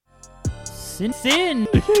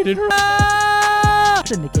Syndicated.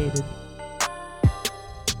 Syndicated.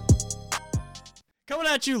 Coming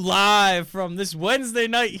at you live from this Wednesday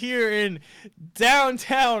night here in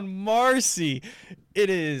downtown Marcy.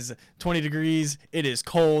 It is 20 degrees. It is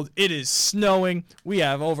cold. It is snowing. We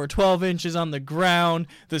have over 12 inches on the ground.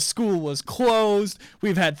 The school was closed.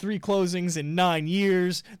 We've had 3 closings in 9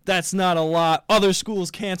 years. That's not a lot. Other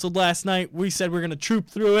schools canceled last night. We said we're going to troop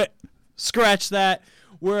through it. Scratch that.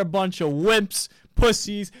 We're a bunch of wimps,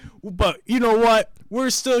 pussies. But you know what?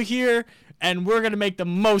 We're still here, and we're going to make the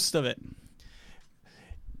most of it.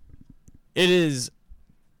 It is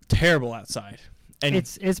terrible outside. And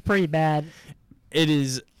It's pretty bad. it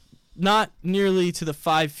is not nearly to the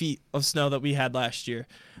 5 feet of snow that we had last year,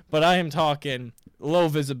 but I am talking low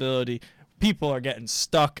visibility. People are getting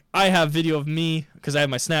stuck. I have video of me, because I have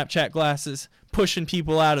my Snapchat glasses, pushing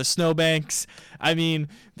people out of snowbanks. I mean,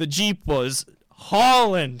 the Jeep was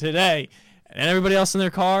hauling today, and everybody else in their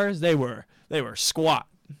cars, they were squat.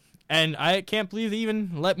 And I can't believe they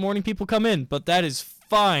even let morning people come in, but that is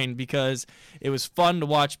fine, because it was fun to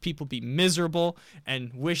watch people be miserable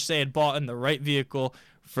and wish they had bought in the right vehicle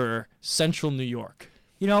for central New York.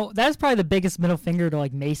 You know, that's probably the biggest middle finger to,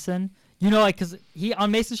 like, Mason. You know, like, because he,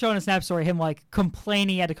 on Mason's show in a Snap Story, him, like,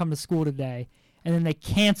 complaining he had to come to school today, and then they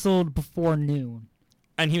canceled before noon.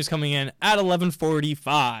 And he was coming in at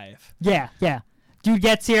 11:45. Yeah. Dude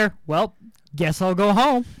gets here, well, guess I'll go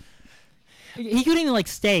home. He couldn't even, like,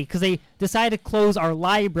 stay, because they decided to close our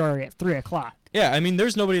library at 3 o'clock. Yeah, I mean,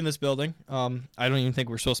 there's nobody in this building. I don't even think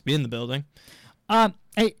we're supposed to be in the building.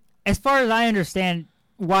 As far as I understand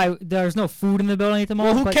why there's no food in the building at the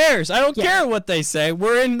moment. Well, who cares? I don't care what they say.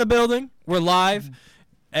 We're in the building. We're live.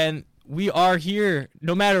 And we are here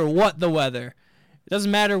no matter what the weather. It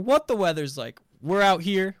doesn't matter what the weather's like. We're out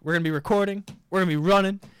here. We're going to be recording. We're going to be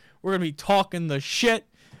running. We're going to be talking the shit.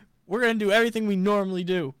 We're going to do everything we normally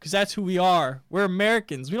do, because that's who we are. We're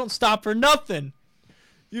Americans. We don't stop for nothing.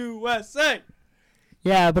 USA.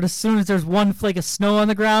 Yeah, but as soon as there's one flake of snow on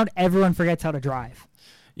the ground, everyone forgets how to drive.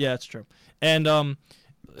 Yeah, that's true. And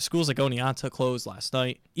schools like Oneonta closed last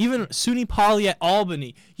night. Even SUNY Poly at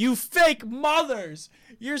Albany. You fake mothers!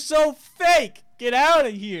 You're so fake! Get out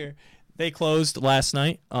of here! They closed last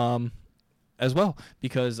night as well,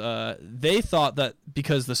 because they thought that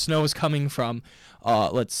because the snow was coming from,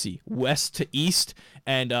 west to east,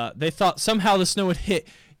 and they thought somehow the snow would hit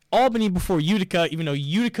Albany before Utica, even though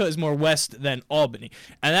Utica is more west than Albany.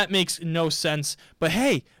 And that makes no sense. But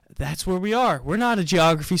hey, that's where we are. We're not a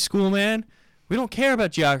geography school, man. We don't care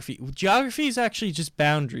about geography. Geography is actually just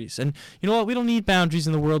boundaries. And you know what? We don't need boundaries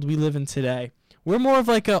in the world we live in today. We're more of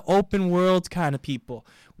like an open world kind of people.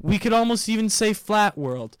 We could almost even say flat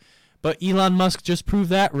world. But Elon Musk just proved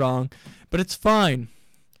that wrong. But it's fine.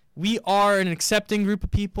 We are an accepting group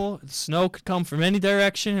of people. The snow could come from any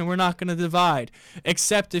direction, and we're not going to divide.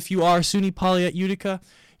 Except if you are SUNY Poly at Utica,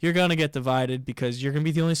 you're going to get divided, because you're going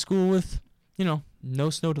to be the only school with, no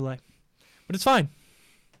snow delay. But it's fine.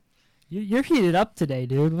 You're heated up today,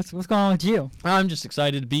 dude. What's going on with you? I'm just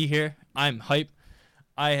excited to be here. I'm hype.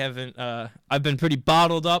 I've been pretty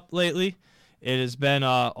bottled up lately. It has been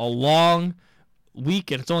a long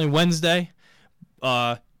week, and it's only Wednesday.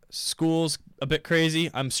 School's a bit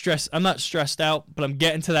crazy. I'm not stressed out, but I'm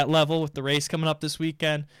getting to that level with the race coming up this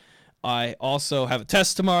weekend. I also have a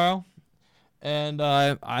test tomorrow, and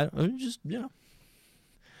I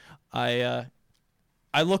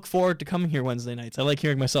look forward to coming here Wednesday nights. I like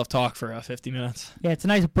hearing myself talk for 50 minutes. Yeah, it's a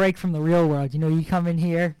nice break from the real world. You know, you come in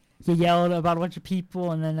here, you yell about a bunch of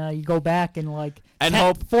people, and then you go back and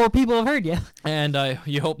hope 4 people have heard you. And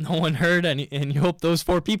you hope no one heard, and you hope those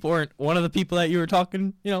 4 people weren't one of the people that you were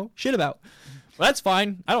talking, shit about. Well, that's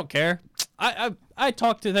fine. I don't care. I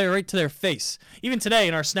talk right to their face. Even today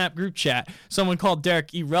in our Snap group chat, someone called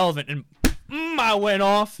Derek irrelevant, and I went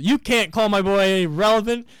off. You can't call my boy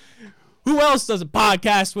irrelevant. Who else does a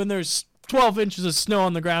podcast when there's 12 inches of snow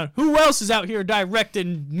on the ground? Who else is out here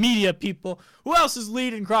directing media people? Who else is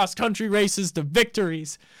leading cross-country races to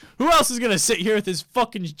victories? Who else is going to sit here with his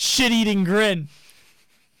fucking shit-eating grin?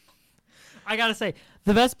 I got to say,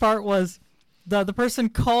 the best part was the person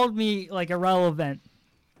called me, irrelevant.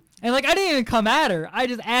 And, I didn't even come at her. I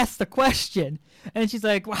just asked the question. And she's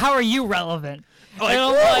like, well, how are you relevant?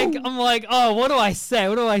 And I'm like, oh, what do I say?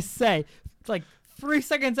 It's like 3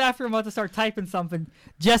 seconds after I'm about to start typing something,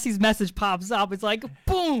 Jesse's message pops up. It's like,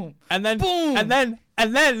 boom. And then, boom. And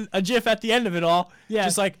then a GIF at the end of it all. Yeah.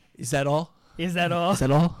 Just like, is that all? Is that all? Is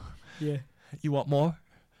that all? Yeah. You want more?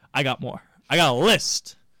 I got more. I got a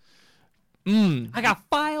list. I got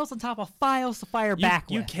files on top of files to fire back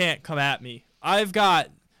with. You can't come at me. I've got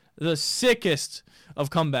the sickest of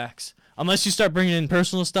comebacks. Unless you start bringing in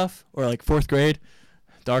personal stuff or like 4th grade.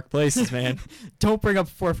 Dark places, man. Don't bring up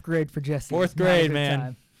 4th grade for Jesse. 4th It's not a grade, good man.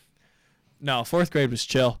 time. No, 4th grade was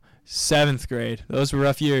chill. 7th grade. Those were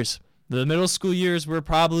rough years. The middle school years were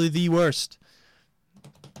probably the worst.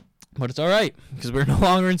 But it's all right because we're no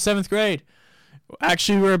longer in 7th grade.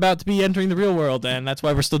 Actually, we're about to be entering the real world, and that's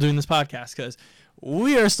why we're still doing this podcast because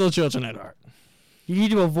we are still children at heart. You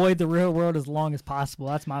need to avoid the real world as long as possible.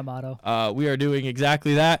 That's my motto. We are doing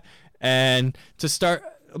exactly that. And to start,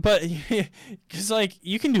 but because like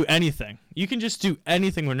you can do anything. You can just do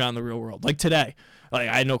anything when you're not in the real world. Like today, like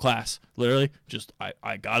I had no class. Literally, just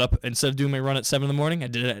I got up instead of doing my run at 7 in the morning. I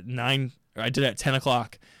did it at 9. Or I did it at 10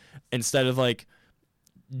 o'clock. Instead of like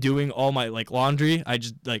doing all my like laundry, I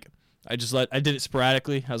did it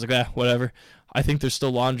sporadically. I was like, whatever. I think there's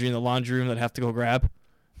still laundry in the laundry room that I have to go grab.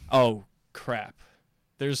 Oh crap.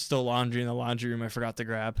 There's still laundry in the laundry room I forgot to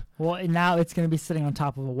grab. Well, and now it's going to be sitting on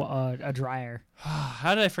top of a dryer.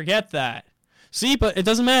 How did I forget that? See, but it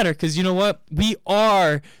doesn't matter because you know what? We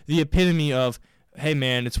are the epitome of, hey,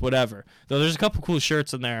 man, it's whatever. Though there's a couple cool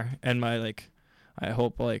shirts in there and my, like, I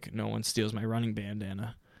hope, like, no one steals my running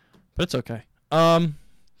bandana. But it's okay.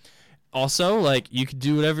 Also, like, you could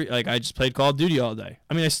do whatever. Like, I just played Call of Duty all day.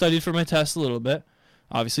 I mean, I studied for my test a little bit.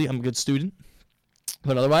 Obviously, I'm a good student.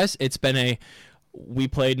 But otherwise, it's been we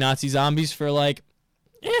played Nazi Zombies for like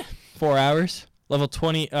 4 hours. Level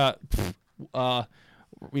 20.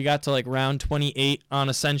 We got to like round 28 on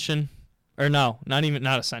Ascension, or no, not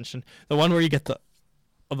Ascension. The one where you get the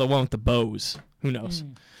one with the bows. Who knows?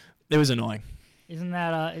 It was annoying. Isn't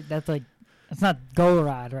that that's like it's not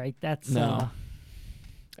Golorod, right? That's no.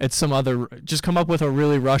 It's some other. Just come up with a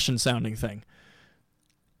really Russian sounding thing.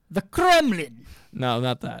 The Kremlin. No,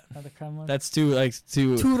 not that. Not the Kremlin. That's too Russian.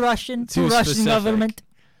 too Russian specific. government.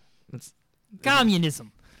 It's,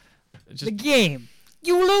 Communism. just, The game.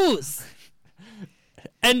 You lose.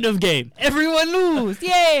 end of game. Everyone lose.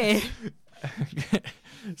 Yay.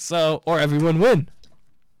 So, or everyone win.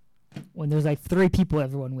 When there's like 3 people,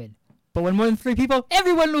 everyone win. But when more than 3 people,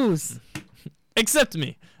 everyone lose. Except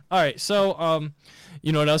me. All right, so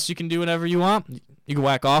you know what else you can do whenever you want? You can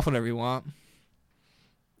whack off whenever you want.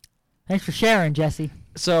 Thanks for sharing, Jesse.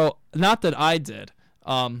 So, not that I did,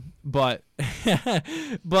 but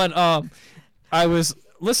I was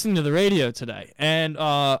listening to the radio today, and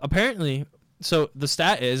apparently, so the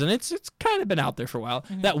stat is, and it's kind of been out there for a while,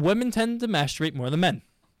 that women tend to masturbate more than men,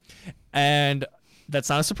 and that's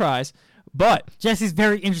not a surprise. But Jesse's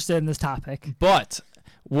very interested in this topic. But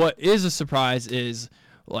what is a surprise is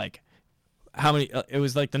like how many. It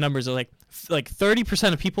was like the numbers are like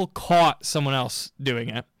 30% of people caught someone else doing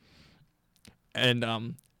it. And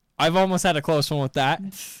I've almost had a close one with that.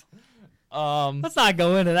 Let's not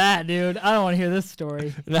go into that, dude. I don't want to hear this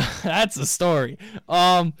story. That's a story.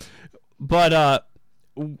 But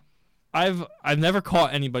I've never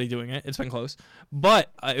caught anybody doing it. It's been close.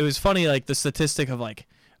 But it was funny, like the statistic of like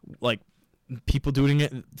people doing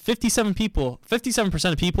it.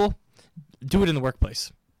 57% of people do it in the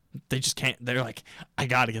workplace. They just can't. They're like, I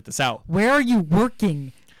gotta get this out. Where are you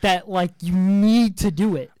working that like you need to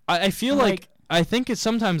do it? I feel like I think it's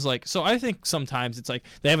sometimes like, so I think sometimes it's like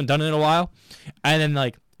they haven't done it in a while, and then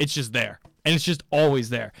like it's just there, and it's just always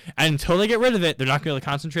there. And until they get rid of it, they're not going to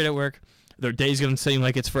concentrate at work. Their day's going to seem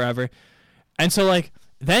like it's forever. And so like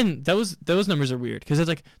then those numbers are weird because it's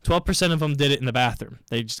like 12% of them did it in the bathroom.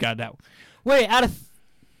 They just got it out. Wait, out of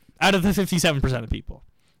the 57% of people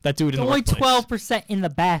that do it in the only workplace. 12% in the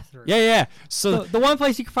bathroom. Yeah. So the one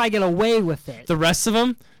place you could probably get away with it. The rest of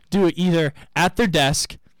them do it either at their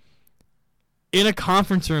desk, in a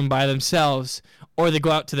conference room by themselves, or they go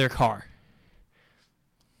out to their car.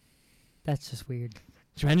 That's just weird. Can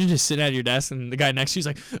you imagine just sitting at your desk and the guy next to you's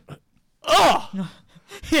like, oh!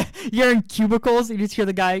 Yeah, you're in cubicles and you just hear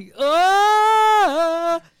the guy,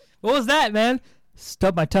 oh! What was that, man?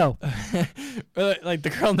 Stubbed my toe. Or like the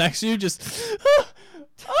girl next to you just,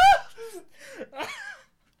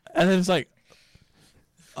 and then it's like,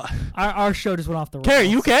 Our show just went off the rails. Karen,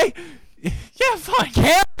 you okay? Yeah,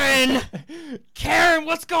 fine. Karen,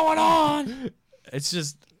 what's going on? It's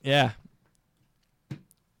just, yeah.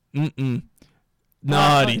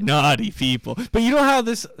 Naughty people. But you know how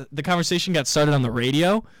the conversation got started on the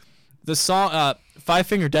radio? The song, Five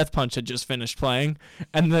Finger Death Punch had just finished playing,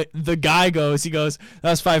 and the guy goes,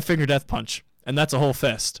 that's Five Finger Death Punch, and that's a whole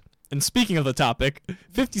fist. And speaking of the topic,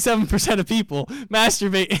 57% of people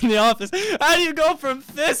masturbate in the office. How do you go from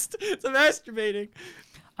fist to masturbating?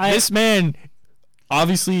 This man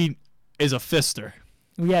obviously is a fister.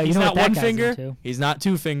 Yeah, He's you know not what that one guy's finger. into. He's not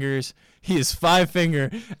 2 fingers. He is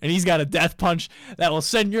 5-finger, and he's got a death punch that will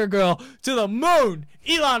send your girl to the moon.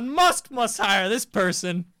 Elon Musk must hire this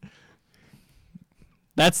person.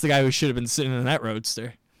 That's the guy who should have been sitting in that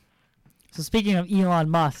roadster. So speaking of Elon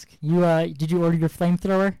Musk, did you order your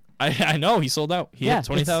flamethrower? I know, he sold out. He had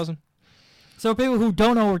 20,000. So people who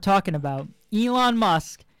don't know what we're talking about, Elon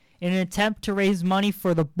Musk, in an attempt to raise money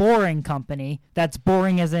for the Boring Company, that's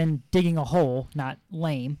boring as in digging a hole, not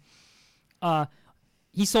lame,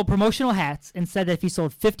 he sold promotional hats and said that if he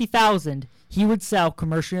sold 50,000, he would sell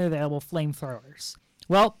commercially available flamethrowers.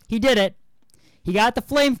 Well, he did it. He got the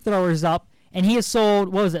flamethrowers up, and he has sold,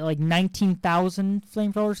 what was it, like 19,000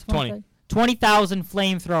 flamethrowers? 20. 20,000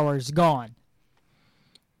 flamethrowers gone.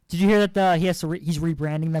 Did you hear that he's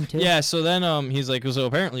rebranding them too? Yeah, so then he's like, so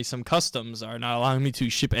apparently some customs are not allowing me to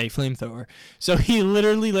ship a flamethrower. So he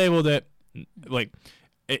literally labeled it, like,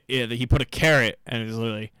 he put a carrot, and it's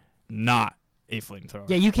literally not a flamethrower.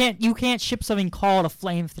 Yeah, you can't ship something called a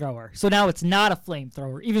flamethrower. So now it's not a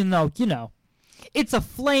flamethrower, even though, it's a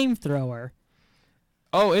flamethrower.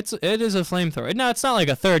 Oh, it is a flamethrower. No, it's not like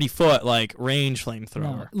a 30-foot like range flamethrower.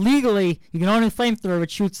 No. Legally, you can own a flamethrower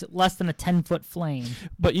which shoots less than a 10-foot flame.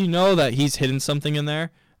 But you know that he's hidden something in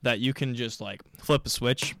there that you can just like flip a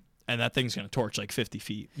switch and that thing's gonna torch like 50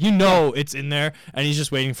 feet. You know it's in there, and he's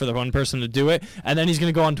just waiting for the one person to do it, and then he's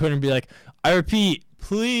gonna go on Twitter and be like, "I repeat,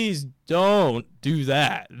 please don't do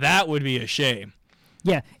that. That would be a shame."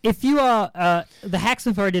 Yeah, if you the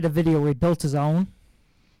Hacksmith did a video where he built his own.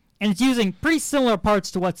 And it's using pretty similar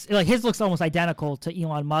parts to what's like his looks almost identical to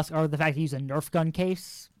Elon Musk, or the fact he used a Nerf gun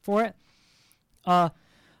case for it.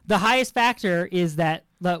 The highest factor is that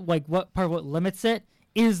what limits it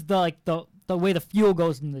is the way the fuel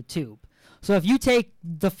goes in the tube. So if you take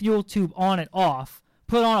the fuel tube on and off,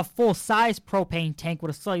 put on a full size propane tank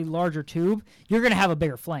with a slightly larger tube, you're gonna have a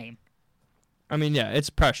bigger flame. I mean, yeah,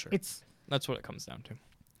 it's pressure. That's what it comes down to.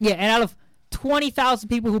 Yeah, and out of 20,000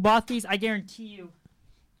 people who bought these, I guarantee you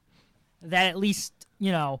that at least,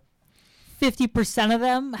 50% of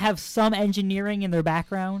them have some engineering in their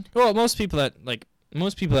background. Well, most people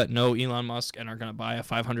that know Elon Musk and are going to buy a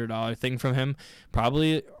 $500 thing from him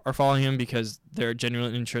probably are following him because they're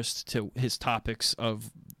genuine interest to his topics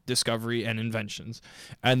of discovery and inventions.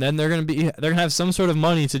 And then they're going to have some sort of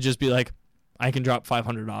money to just be like, I can drop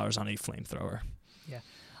 $500 on a flamethrower. Yeah.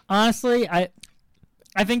 Honestly,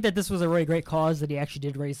 I think that this was a really great cause that he actually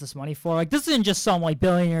did raise this money for. Like, this isn't just some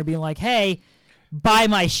billionaire being like, "Hey, buy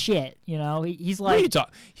my shit." He's like, what are you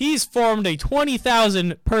talking? He's formed a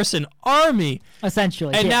 20,000 person army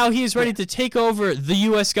essentially, and now he's ready to take over the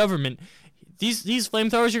U.S. government. These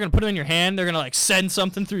flamethrowers, you're gonna put them in your hand. They're gonna send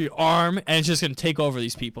something through your arm, and it's just gonna take over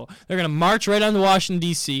these people. They're gonna march right on to Washington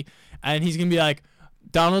D.C., and he's gonna be like,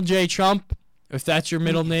 "Donald J. Trump, if that's your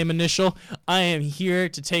middle name initial, I am here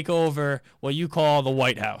to take over what you call the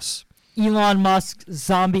White House." Elon Musk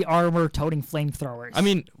zombie armor toting flamethrowers. I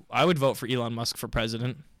mean, I would vote for Elon Musk for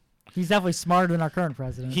president. He's definitely smarter than our current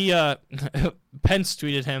president. He Pence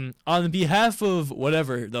tweeted him on behalf of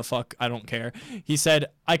whatever the fuck, I don't care. He said,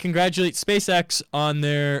 "I congratulate SpaceX on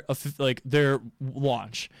their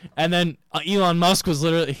launch." And then Elon Musk was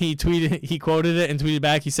literally he quoted it and tweeted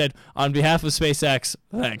back. He said, "On behalf of SpaceX,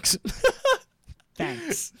 thanks."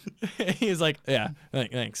 Thanks. He was like, "Yeah,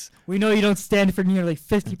 thanks. We know you don't stand for nearly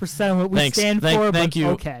 50% of what we stand for, thank but you.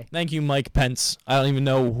 okay. Thank you, Mike Pence. I don't even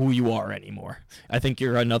know who you are anymore. I think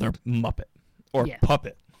you're another Muppet or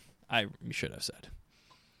puppet." I should have said.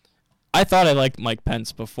 I thought I liked Mike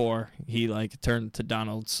Pence before he turned to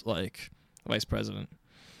Donald's vice president,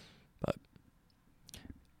 but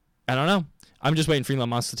I don't know. I'm just waiting for Elon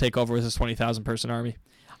Musk to take over with his 20,000 person army.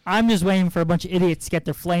 I'm just waiting for a bunch of idiots to get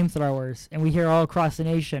their flamethrowers, and we hear all across the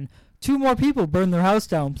nation, 2 more people burn their house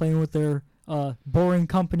down playing with their Boring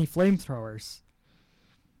Company flamethrowers.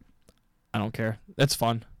 I don't care. That's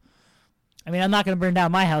fun. I mean, I'm not going to burn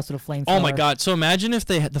down my house with a flamethrower. Oh my God! So imagine if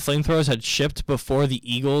the flamethrowers had shipped before the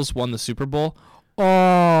Eagles won the Super Bowl.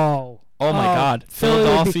 Oh my God!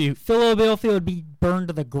 Philadelphia would be burned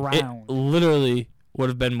to the ground. It literally would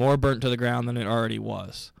have been more burnt to the ground than it already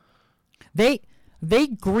was. They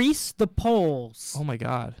greased the poles. Oh my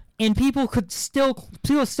God! And people still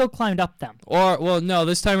climbed up them. No,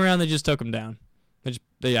 this time around they just took them down.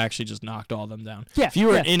 They actually just knocked all of them down. Yeah, if you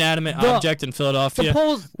were an inanimate object in Philadelphia,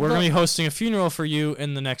 we're going to be hosting a funeral for you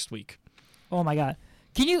in the next week. Oh my God!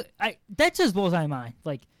 That just blows my mind.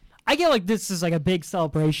 I get this is a big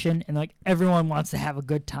celebration and everyone wants to have a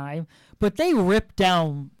good time, but they ripped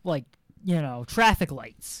down traffic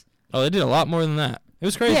lights. Oh, they did a lot more than that. It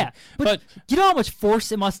was crazy. Yeah, but you know how much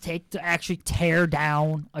force it must take to actually tear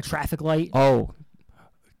down a traffic light? Oh,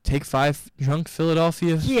 take 5 drunk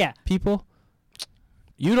Philadelphia Yeah. people?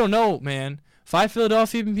 You don't know, man. 5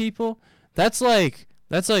 Philadelphia people? That's like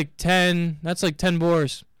 10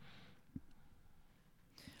 boars.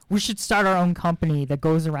 We should start our own company that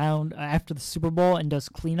goes around after the Super Bowl and does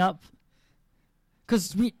cleanup.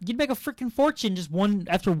 Because you'd make a freaking fortune just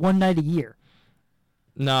after one night a year.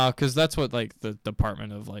 No, because that's what like the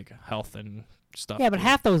Department of like Health and stuff. Yeah, but do.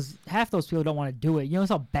 half those people don't want to do it. You know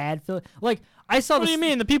how bad like I saw. What do you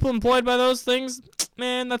mean? The people employed by those things,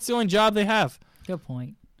 man, that's the only job they have. Good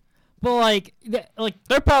point. But like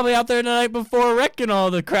They're probably out there the night before wrecking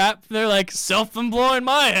all the crap. They're like self-employing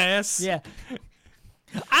my ass. yeah,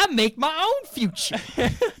 I make my own future.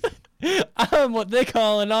 I'm what they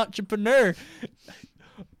call an entrepreneur.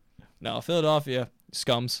 No, Philadelphia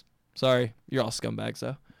scums. Sorry, you're all scumbags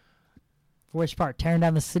though. For which part? Tearing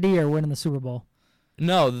down the city or winning the Super Bowl?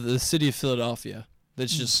 No, the city of Philadelphia.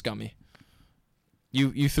 That's just scummy.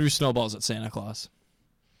 You threw snowballs at Santa Claus.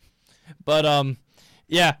 But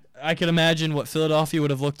yeah, I can imagine what Philadelphia would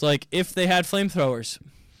have looked like if they had flamethrowers.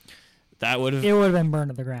 That would have. It would have been burned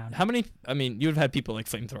to the ground. How many? I mean, you would have had people like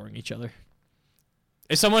flamethrowing each other.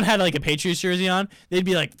 If someone had like a Patriots jersey on, they'd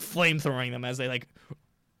be like flamethrowing them as they like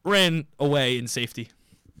ran away in safety.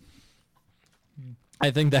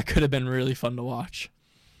 I think that could have been really fun to watch.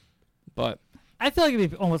 But I feel like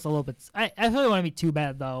it'd be almost a little bit. I feel like it wouldn't be too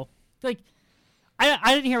bad though. Like,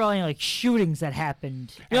 I didn't hear about any like shootings that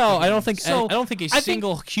happened. no, I don't think So, I don't think a I think-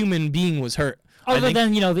 single human being was hurt. I Other think-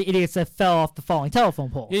 than the idiots that fell off the falling telephone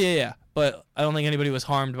pole. Yeah. But I don't think anybody was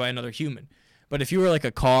harmed by another human. But if you were like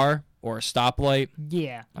a car or a stoplight,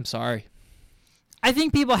 Yeah. I'm sorry. I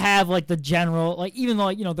think people have like the general, like even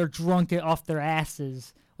though they're drunk off their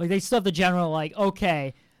asses, like they still have the general like,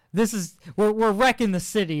 okay, this is we're wrecking the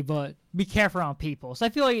city, but be careful around people. So I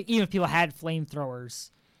feel like even if people had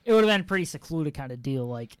flamethrowers, it would have been a pretty secluded kind of deal,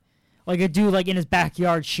 like a dude like in his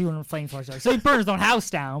backyard shooting flamethrowers. So he burned his own house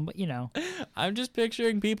down, but I'm just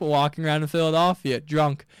picturing people walking around in Philadelphia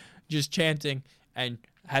drunk, just chanting, and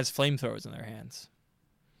has flamethrowers in their hands.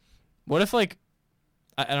 What if like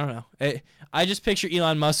I don't know. I just picture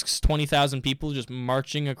Elon Musk's 20,000 people just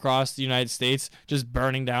marching across the United States, just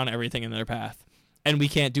burning down everything in their path. And we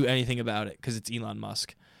can't do anything about it because it's Elon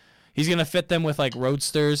Musk. He's going to fit them with like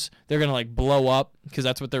roadsters. They're going to like blow up because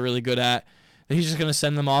that's what they're really good at. And he's just going to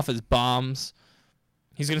send them off as bombs.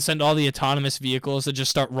 He's going to send all the autonomous vehicles to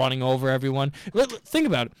just start running over everyone. Think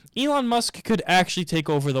about it. Elon Musk could actually take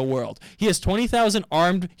over the world. He has 20,000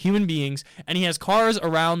 armed human beings, and he has cars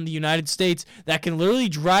around the United States that can literally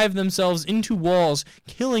drive themselves into walls,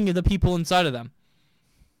 killing the people inside of them.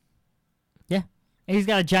 yeah. And he's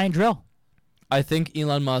got a giant drill. I think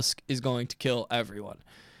Elon Musk is going to kill everyone.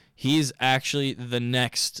 He's actually the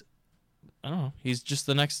next... I don't know. He's just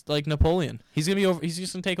the next, like, Napoleon. He's going to be over. He's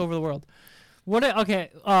just going to take over the world.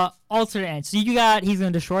 Alternate end. So he's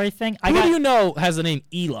gonna destroy everything. Who do you know has the name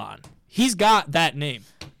Elon? He's got that name.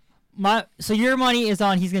 So your money is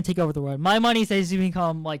on he's gonna take over the world. My money says he's gonna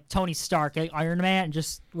become like Tony Stark, like Iron Man, and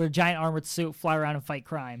just with a giant armored suit, fly around and fight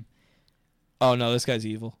crime. Oh no, this guy's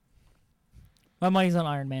evil. My money's on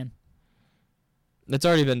Iron Man, It's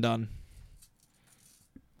already been done.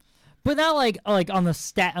 but not like on the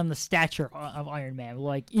stature of Iron Man.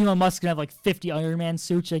 Like Elon Musk gonna have like 50 Iron Man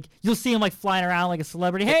suits. Like you'll see him like flying around like a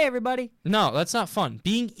celebrity. Hey everybody! No, that's not fun.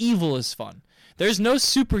 Being evil is fun. There's no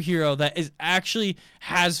superhero that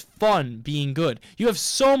has fun being good. You have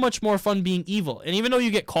so much more fun being evil. And even though you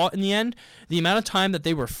get caught in the end, the amount of time that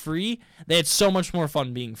they were free, they had so much more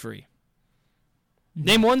fun being free. Mm-hmm.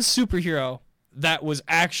 Name one superhero that was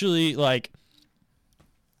actually like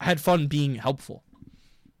had fun being helpful.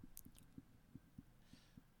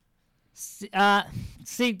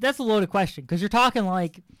 See, that's a loaded question because you're talking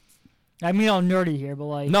like, I mean, I'm nerdy here, but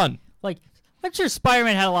like None. Like, I'm sure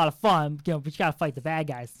Spider-Man had a lot of fun, but you gotta fight the bad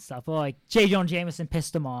guys and stuff. But like, J. Jonah Jameson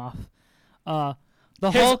pissed him off. The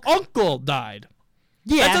His Hulk, uncle died.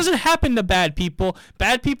 yeah. That doesn't happen to bad people.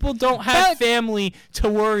 Bad people don't have family to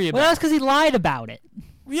worry about. Well, that's because he lied about it.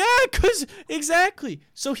 Yeah, exactly.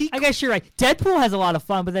 So I guess you're right. Deadpool has a lot of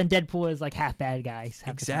fun, but then Deadpool is like half bad guys.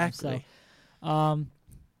 Half exactly. The time, so,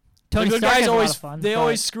 The Tony good Stark guys has a lot always of fun, they but-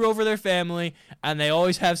 always screw over their family, and they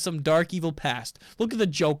always have some dark evil past. Look at the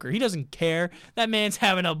Joker. He doesn't care. That man's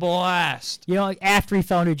having a blast. like after he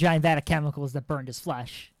fell into a giant vat of chemicals that burned his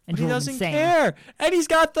flesh and But he drove him doesn't insane. care. And he's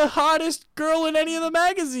got the hottest girl in any of the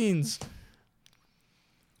magazines.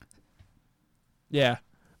 Yeah.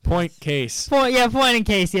 Point case. Point in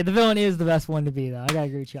case. Yeah, the villain is the best one to be though. I gotta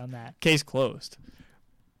agree with you on that. Case closed.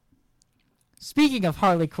 Speaking of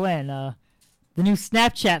Harley Quinn, the new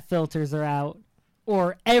Snapchat filters are out.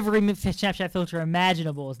 or every Snapchat filter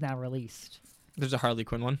imaginable is now released. There's a Harley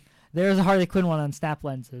Quinn one. There's a Harley Quinn one on Snap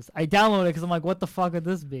Lenses. I downloaded it because I'm like, what the fuck would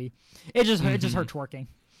this be? It just her twerking.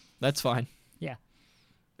 That's fine. Yeah.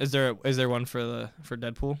 Is there one for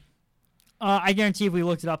Deadpool? I guarantee if we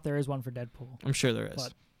looked it up, there is one for Deadpool. I'm sure there is.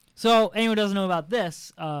 But, so anyone who doesn't know about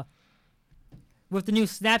this, with the new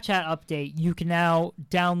Snapchat update, you can now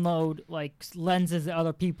download like lenses that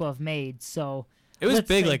other people have made. So it was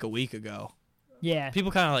big say, like a week ago. Yeah.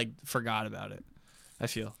 People kind of like forgot about it, I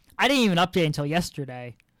feel. I didn't even update until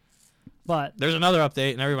yesterday. But there's another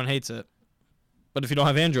update and everyone hates it. But if you don't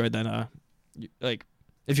have Android, then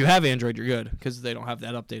if you have Android, you're good because they don't have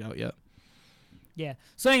that update out yet. Yeah.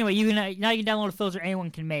 So anyway, now you can download a filter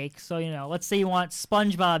anyone can make. So let's say you want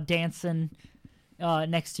SpongeBob dancing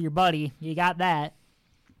next to your buddy. You got that.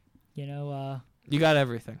 You got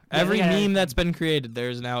everything. Yeah, Every got meme everything. that's been created,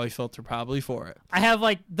 there's now a filter probably for it. I have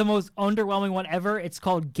like the most underwhelming one ever. It's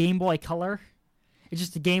called Game Boy Color. It's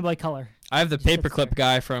just a Game Boy Color. I have the Just sits paperclip there.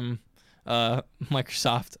 guy from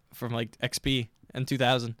Microsoft from like XP in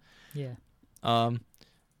 2000. Yeah.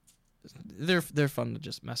 They're fun to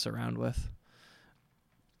just mess around with.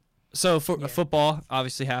 So Yeah. football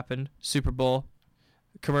obviously happened. Super Bowl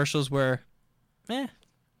commercials were,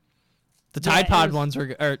 The Yeah, Tide it Pod was- ones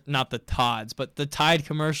were, or not the Tods, but the Tide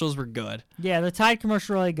commercials were good. Yeah, the Tide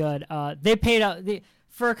commercial really good. They paid out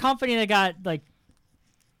for a company that got like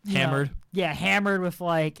Hammered. Hammered with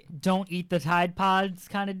like don't eat the Tide Pods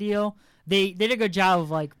kind of deal. They did a good job of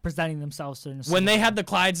like presenting themselves to the When they had the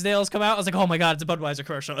Clydesdales come out, I was like, oh my god, it's a Budweiser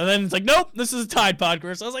commercial. And then it's like, nope, this is a Tide Pod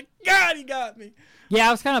commercial. I was like, God, he got me. Yeah,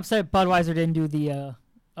 I was kind of upset Budweiser didn't do the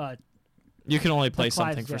You can only play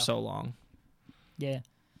something for Clydesdale. so long. yeah.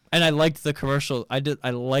 And I liked the commercial. I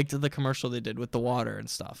liked the commercial they did with the water and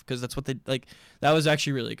stuff because that's what they like. That was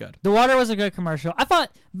actually really good. The water was a good commercial. I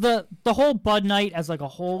thought the whole Bud Night as like a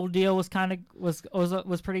whole deal was kind of was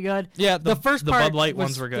pretty good. Yeah, The first part Bud Light was-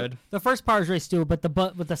 ones were good. The first part was really stupid,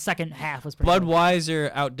 but the second half was pretty good.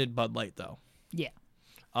 Budweiser outdid Bud Light though. Yeah.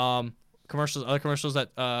 Other commercials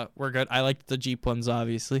that were good. I liked the Jeep ones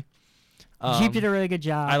obviously. Jeep did a really good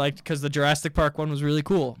job. I liked because the Jurassic Park one was really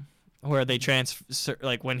cool, where they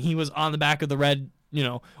like when he was on the back of the red,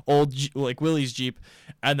 old like Willie's Jeep,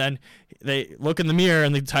 and then they look in the mirror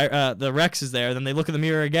and the Rex is there. Then they look in the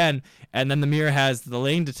mirror again, and then the mirror has the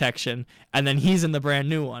lane detection, and then he's in the brand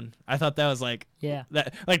new one. I thought that was like yeah.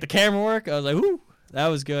 that, like the camera work. I was like, ooh, that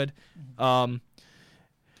was good. And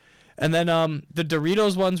then the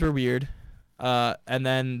Doritos ones were weird. And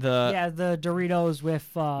then the Doritos with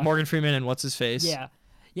Morgan Freeman and what's his face.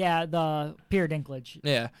 yeah, the Peter Dinklage.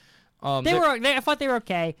 Yeah. I thought they were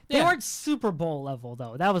okay. They Yeah. weren't Super Bowl level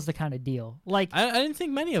though. That was the kind of deal. Like I didn't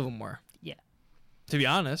think many of them were. Yeah. To be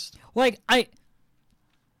honest. I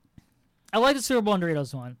like the Super Bowl and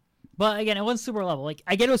Doritos one, but again, it wasn't Super Bowl level. Like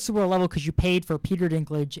I get it was Super Bowl level because you paid for Peter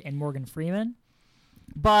Dinklage and Morgan Freeman,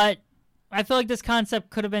 but I feel like this concept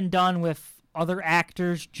could have been done with other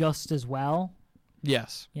actors just as well.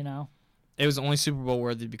 Yes. It was only Super Bowl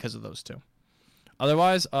worthy because of those two.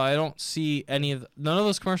 Otherwise, I don't see none of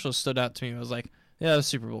those commercials stood out to me. I was like, yeah, that's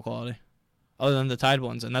Super Bowl quality. Other than the Tide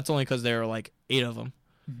ones, and that's only because there were like 8 of them.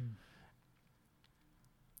 Mm-hmm.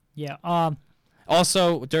 Yeah.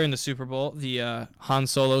 Also, during the Super Bowl, the Han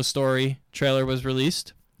Solo story trailer was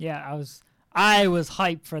released. Yeah. I was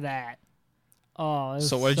hyped for that. Oh. It was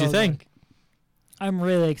So what did you think? good. I'm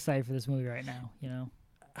really excited for this movie right now.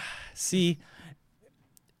 See,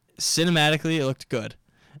 cinematically, it looked good.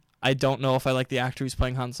 I don't know if I like the actor who's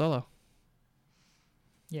playing Han Solo.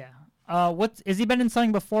 Yeah. Has he been in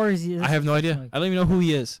something before? I have no idea. I don't even know who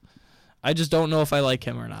he is. I just don't know if I like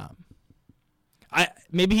him or not.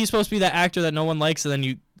 Maybe he's supposed to be that actor that no one likes, and then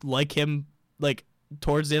you like him like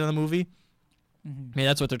towards the end of the movie. Mm-hmm. Maybe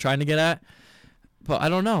that's what they're trying to get at. But I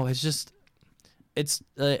don't know. It's just, it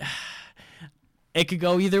could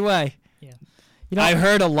go either way. Yeah. I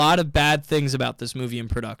heard a lot of bad things about this movie in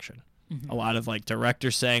production. Mhm. A lot of like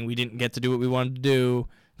directors saying we didn't get to do what we wanted to do,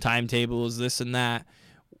 timetables, this and that.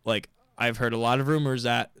 Like I've heard a lot of rumors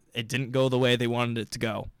that it didn't go the way they wanted it to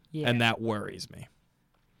go, Yeah. and that worries me.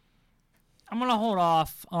 I'm gonna hold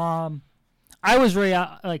off. I was really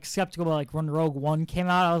skeptical about like when Rogue One came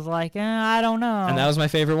out. I was like, I don't know. And that was my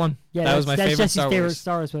favorite one. yeah, that was my that's favorite Jesse's Star favorite Wars.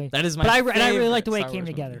 Star Wars movie. That is my But I favorite really like the way it Star came Wars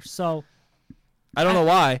together. movie. So I don't know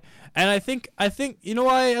why. And I think you know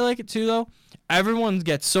why I like it too though? Everyone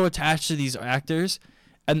gets so attached to these actors,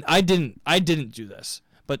 and I didn't do this.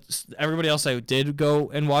 But everybody else I did go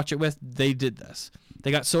and watch it with, they did this.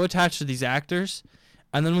 They got so attached to these actors,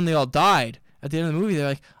 and then when they all died at the end of the movie, they're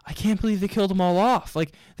like, I can't believe they killed them all off.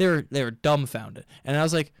 Like they were dumbfounded. And I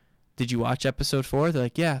was like, did you watch episode 4? They're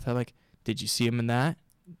like, yeah. They're like, did you see him in that?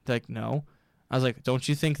 They're like, no. I was like, don't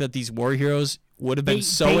you think that these war heroes would have been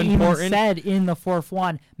they important? Even said in the fourth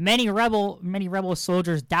one, many rebel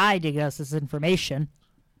soldiers died to get us this information.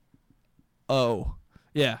 Oh,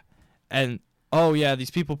 yeah. And, oh, yeah, these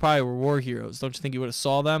people probably were war heroes. Don't you think you would have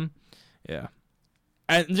saw them? Yeah.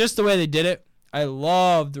 And just the way they did it, I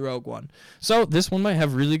loved the Rogue One. So this one might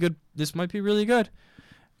have really good, this might be really good.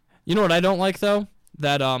 You know what I don't like, though?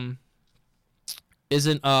 That,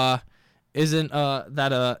 isn't that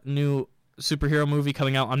a new superhero movie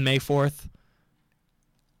coming out on May 4th?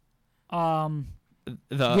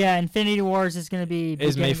 Yeah, Infinity Wars is going to be...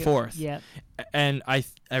 Is May 4th. Yeah. And I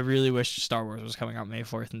really wish Star Wars was coming out May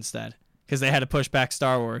 4th instead. Because they had to push back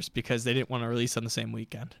Star Wars because they didn't want to release on the same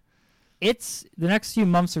weekend. The next few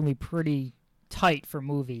months are going to be pretty tight for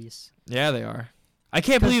movies. Yeah, they are. I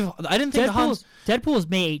can't believe... I didn't think Deadpool is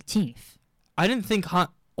May 18th. I didn't think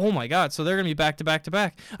oh my god, so they're going to be back to back to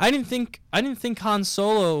back. I didn't think Han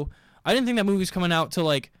Solo... I didn't think that movie was coming out till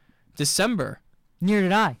like December. Neither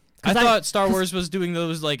did I. I thought Star Wars was doing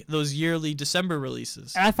those yearly December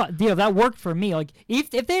releases. And I thought, that worked for me. Like if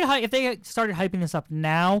they started hyping this up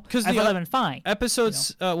now, I thought that would have been fine.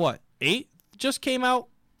 Episodes 8 just came out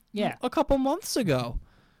a couple months ago.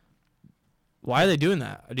 Why are they doing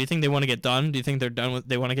that? Do you think they want to get done? Do you think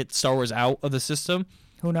they want to get Star Wars out of the system?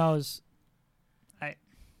 Who knows?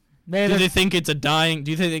 Do they think it's dying?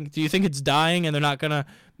 Do you think it's dying and they're not gonna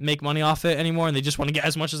make money off it anymore, and they just want to get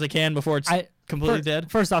as much as they can before it's completely dead?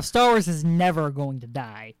 First off, Star Wars is never going to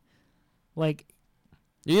die. Like,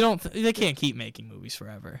 they can't keep making movies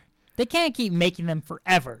forever. They can't keep making them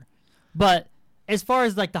forever. But as far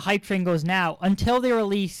as like the hype train goes now, until they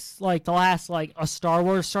release like the last like a Star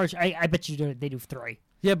Wars Starch, I bet you they do 3.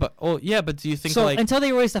 Yeah, but do you think until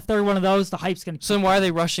they release the third one of those, the hype's gonna. So then why are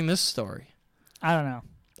they rushing this story? I don't know.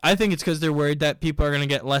 I think it's because they're worried that people are going to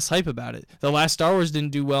get less hype about it. The last Star Wars didn't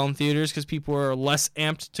do well in theaters because people were less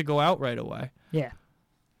amped to go out right away. Yeah.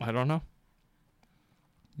 I don't know.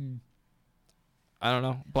 I don't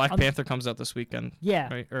know. Black Panther comes out this weekend.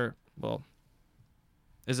 Yeah. Right?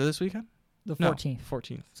 Is it this weekend? The 14th. No,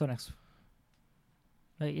 14th. So next.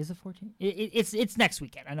 Wait, is it 14th? It's next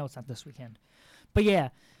weekend. I know it's not this weekend. But yeah.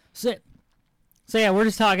 So yeah, we're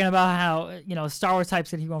just talking about how, Star Wars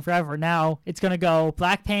hype's gonna keep going forever. Now it's gonna go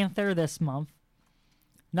Black Panther this month.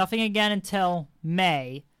 Nothing again until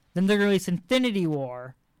May. Then they're gonna release Infinity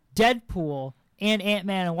War, Deadpool, and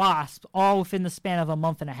Ant-Man and Wasp, all within the span of a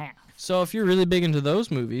month and a half. So if you're really big into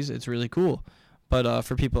those movies, it's really cool. But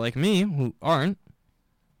for people like me who aren't,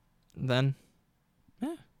 then I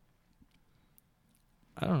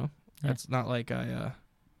don't know. Yeah. It's not like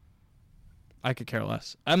I could care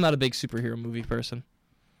less. I'm not a big superhero movie person.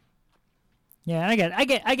 Yeah, I get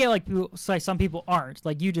like people, like some people aren't.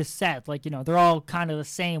 Like you just said, like they're all kind of the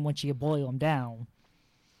same once you boil them down.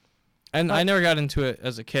 And I never got into it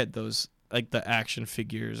as a kid. Those like the action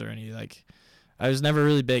figures or any like, I was never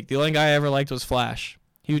really big. The only guy I ever liked was Flash.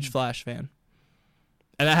 Huge Flash fan.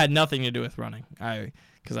 And that had nothing to do with running.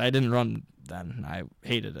 Because I didn't run then. I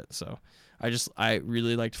hated it. So I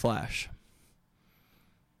really liked Flash.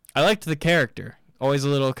 I liked the character. Always a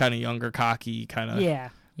little kind of younger, cocky, kind of. Yeah.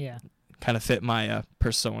 Kind of fit my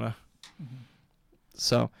persona. Mm-hmm.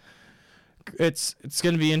 So it's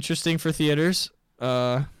going to be interesting for theaters.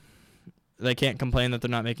 They can't complain that they're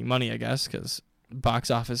not making money, I guess, because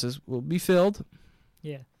box offices will be filled.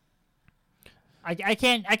 Yeah. I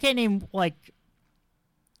can't name like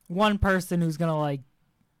one person who's gonna like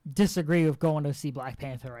disagree with going to see Black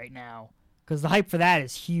Panther right now, because the hype for that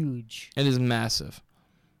is huge. It is massive.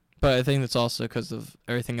 But I think that's also because of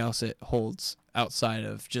everything else it holds outside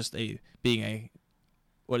of just being a,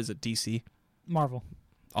 what is it, DC? Marvel.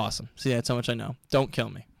 Awesome. See, that's how much I know. Don't kill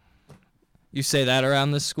me. You say that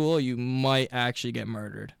around this school, you might actually get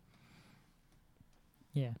murdered.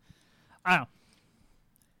 Yeah. I don't know.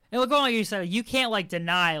 And going like you said, you can't like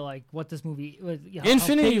deny like what this movie was.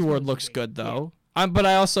 Infinity War looks good though. Yeah. But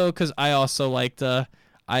I also liked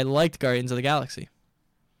Guardians of the Galaxy.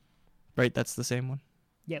 Right, that's the same one.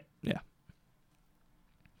 Yep. Yeah.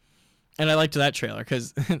 And I liked that trailer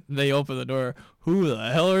because they open the door. Who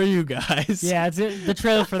the hell are you guys? Yeah, the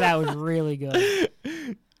trailer for that was really good.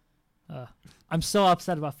 I'm so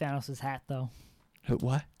upset about Thanos' hat, though.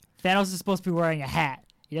 What? Thanos is supposed to be wearing a hat.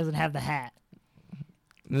 He doesn't have the hat.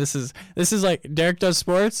 This is like Derek does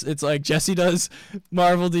sports. It's like Jesse does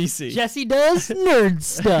Marvel DC. Jesse does nerd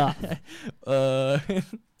stuff.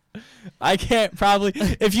 I can't probably.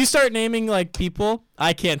 If you start naming like people,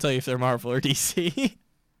 I can't tell you if they're Marvel or DC.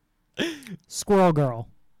 Squirrel Girl.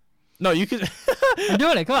 No, you could. I'm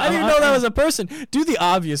doing it. Come on. I didn't know that was a person. Do the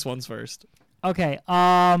obvious ones first. Okay.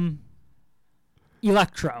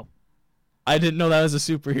 Electro. I didn't know that was a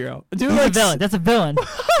superhero. Do He's like a villain. That's a villain.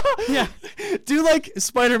 Yeah. Do like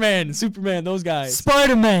Spider-Man, Superman, those guys.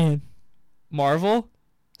 Spider-Man. Marvel.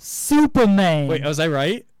 Superman. Wait, was I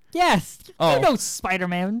right? Yes. Oh. You know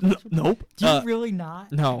Spider-Man. Nope. Do you really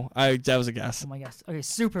not? No, that was a guess. Oh my gosh. Okay,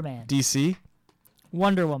 Superman. DC.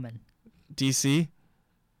 Wonder Woman. DC.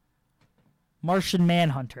 Martian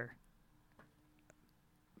Manhunter.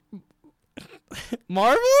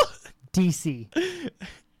 Marvel. DC.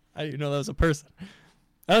 I didn't know that was a person.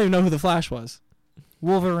 I don't even know who the Flash was.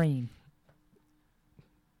 Wolverine.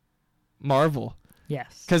 Marvel.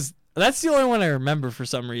 Yes. Because that's the only one I remember for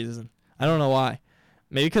some reason. I don't know why.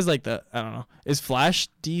 Maybe because I don't know. Is Flash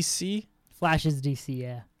DC? Flash is DC,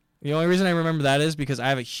 yeah. The only reason I remember that is because I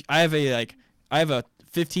have a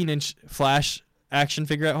 15-inch Flash action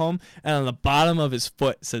figure at home, and on the bottom of his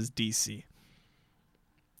foot says DC.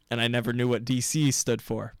 And I never knew what DC stood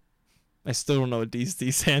for. I still don't know what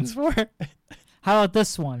DC stands for. How about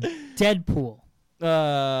this one? Deadpool.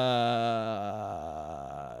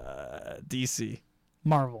 DC.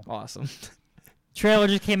 Marvel. Awesome. Trailer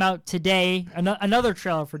just came out today. Another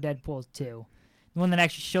trailer for Deadpool 2. The one that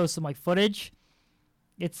actually shows some like footage.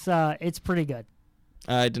 It's pretty good.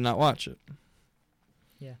 I did not watch it.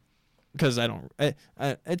 Yeah. Because I don't.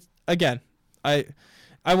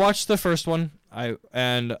 I watched the first one.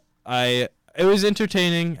 It was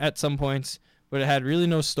entertaining at some points, but it had really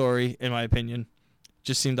no story, in my opinion.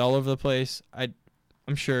 Just seemed all over the place.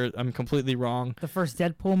 I'm sure I'm completely wrong. The first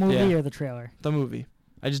Deadpool movie Yeah. or the trailer? The movie.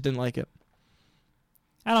 I just didn't like it.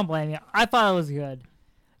 I don't blame you. I thought it was good.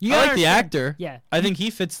 I like the actor. Yeah. I think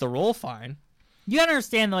he fits the role fine. You gotta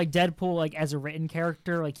understand, like, Deadpool, like, as a written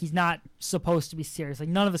character, like, he's not supposed to be serious. Like,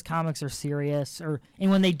 none of his comics are serious.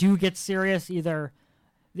 And when they do get serious, either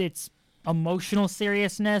it's emotional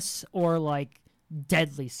seriousness or, like,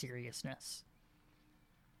 deadly seriousness.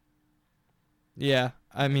 Yeah.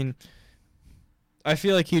 I mean, I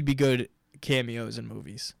feel like he'd be good cameos in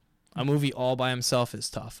movies. A movie all by himself is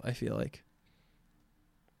tough, I feel like.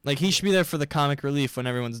 Like, he should be there for the comic relief when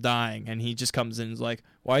everyone's dying, and he just comes in and is like,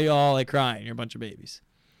 why are you all, like, crying? You're a bunch of babies.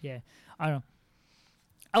 Yeah. I don't know.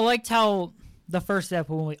 I liked how the first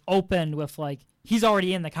Deadpool movie opened with, like, he's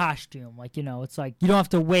already in the costume. Like, you know, it's like, you don't have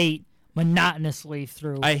to wait monotonously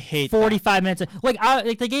through I hate 45 minutes. Like,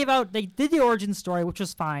 they did the origin story, which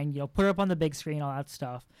was fine, you know, put it up on the big screen, all that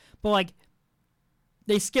stuff. But, like,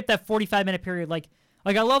 they skipped that 45-minute period. Like,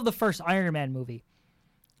 I love the first Iron Man movie,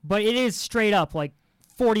 but it is straight up, like,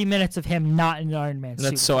 40 minutes of him not in an Iron Man suit.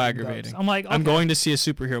 That's so aggravating. I'm like, okay. I'm going to see a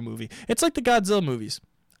superhero movie. It's like the Godzilla movies.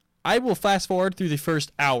 I will fast forward through the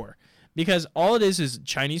first hour because all it is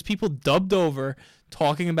Chinese people dubbed over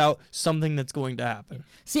talking about something that's going to happen.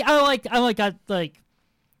 See, I like Godzilla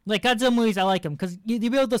movies. I like them because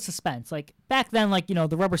you build the suspense. Like back then, like, you know,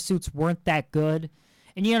 the rubber suits weren't that good,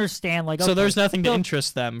 and you understand, like, so okay, there's nothing to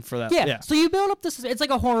interest them for that. Yeah. So you build up this. It's like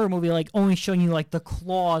a horror movie, like only showing you like the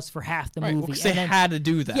claws for half the Right, movie. because they had to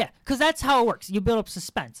do that. Yeah, because that's how it works. You build up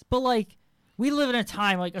suspense. But like, we live in a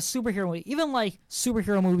time like a superhero movie, even like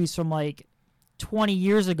superhero movies from like 20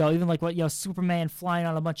 years ago, even like what, you know, Superman flying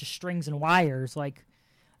on a bunch of strings and wires, like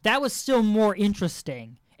that was still more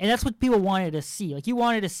interesting. And that's what people wanted to see. Like, you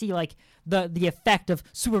wanted to see like the effect of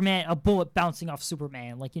Superman, a bullet bouncing off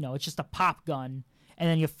Superman. Like, you know, it's just a pop gun. And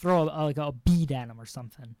then you throw like a bead at him or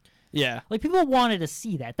something. Yeah. Like, people wanted to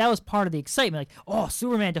see that. That was part of the excitement. Like, oh,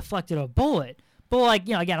 Superman deflected a bullet. But, like,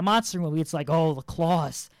 you know, again, a monster movie, it's like, oh, the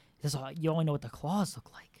claws. You only know what the claws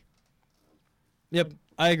look like. Yep.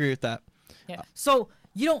 I agree with that. Yeah. So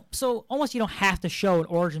you don't have to show an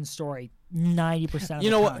origin story 90% of the time. You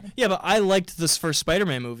know what? Yeah, but I liked this first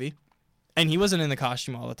Spider-Man movie, and he wasn't in the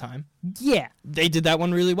costume all the time. Yeah. They did that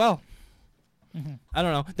one really well. Mm-hmm. I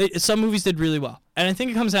don't know. Some movies did really well, and I think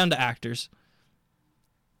it comes down to actors,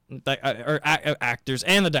 actors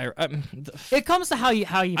and the director. It comes to how you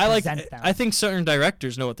present them. I think certain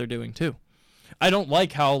directors know what they're doing too. I don't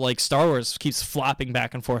like how like Star Wars keeps flopping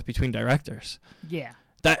back and forth between directors. Yeah.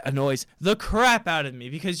 That annoys the crap out of me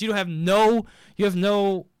because you have no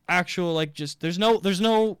actual like just there's no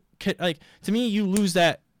like, to me you lose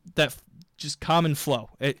that just common flow.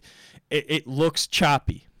 It looks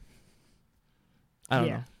choppy. I don't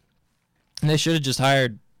know. And they should have just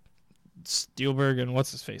hired Spielberg and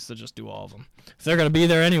what's his face to just do all of them. If they're gonna be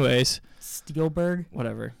there anyways. Spielberg.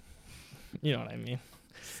 Whatever. You know what I mean.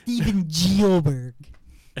 Steven Spielberg.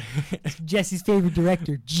 Jesse's favorite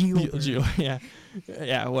director, Spielberg.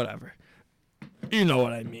 Yeah, whatever. You know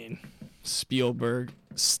what I mean. Spielberg.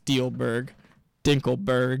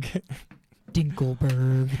 Dinkelberg.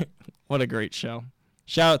 Dinkelberg. What a great show.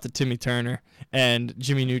 Shout out to Timmy Turner and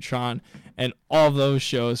Jimmy Neutron and all those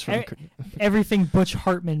shows from Everything Butch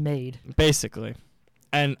Hartman made. basically.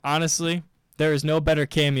 And honestly, there is no better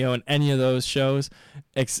cameo in any of those shows.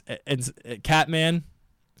 It's Catman,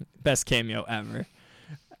 best cameo ever.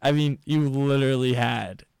 I mean, you literally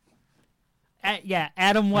had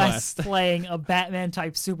Adam West playing a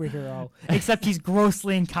Batman-type superhero, except he's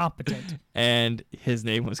grossly incompetent. and his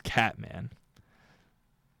name was Catman.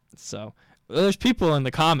 So there's people in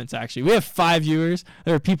the comments, actually. We have 5 viewers.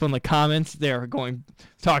 There are people in the comments. They're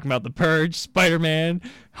talking about The Purge, Spider-Man,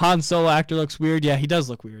 Han Solo actor looks weird. Yeah, he does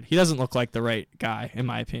look weird. He doesn't look like the right guy, in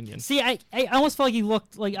my opinion. See, I almost felt like he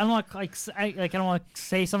looked like, I don't want I don't want to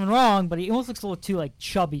say something wrong, but he almost looks a little too like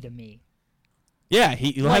chubby to me. Yeah,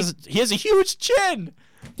 he has a huge chin.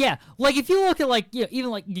 Yeah, like if you look at like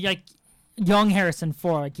even like young Harrison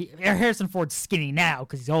Ford, Harrison Ford's skinny now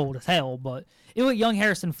because he's old as hell, but it was young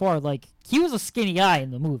Harrison Ford, like he was a skinny guy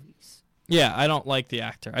in the movies. Yeah, I don't like the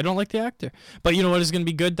actor. But you know what is going to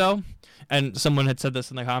be good, though? And someone had said this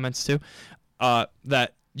in the comments, too,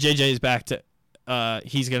 that JJ is back to,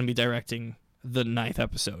 he's going to be directing the 9th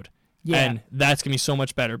episode. Yeah. And that's going to be so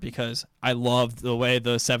much better because I loved the way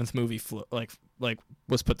the 7th movie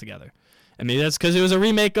was put together. I mean, that's because it was a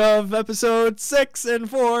remake of episode 6 and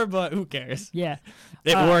 4, but who cares? Yeah.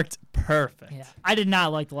 It worked perfect. Yeah. I did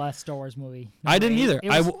not like the last Star Wars movie. I didn't either.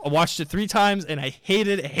 I watched it 3 times, and I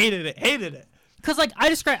hated it. Because, like, I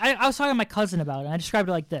was talking to my cousin about it, and I described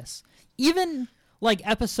it like this. Even, like,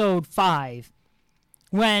 episode 5,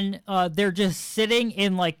 when they're just sitting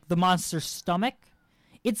in, like, the monster's stomach,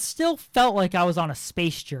 it still felt like I was on a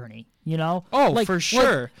space journey, you know? Oh, like, for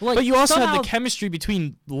sure. But you also had the chemistry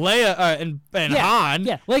between Leia and Han.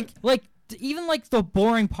 Yeah, like even like the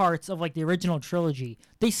boring parts of like the original trilogy,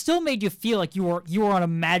 they still made you feel like you were on a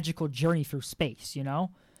magical journey through space, you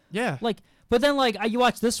know? Yeah. Like, but then like you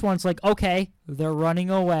watch this one, it's like, okay, they're running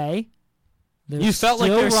away. You felt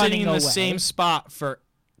like they were sitting in the same spot for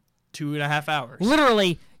 2.5 hours.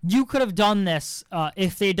 Literally, you could have done this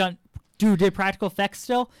if they did practical effects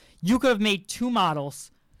still. You could have made 2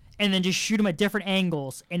 models and then just shoot them at different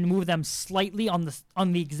angles and move them slightly on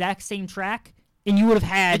the exact same track, and you would have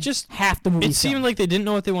had half the movie. It seemed like they didn't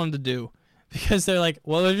know what they wanted to do because they're like,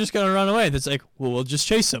 well, they're just gonna run away. That's like, well, we'll just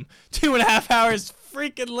chase them. 2.5 hours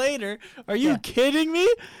freaking later. Are you kidding me?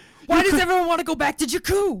 Why does everyone want to go back to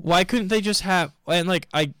Jakku? Why couldn't they just have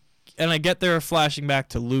I get they're flashing back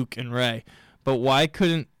to Luke and Rey, but why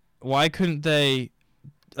couldn't they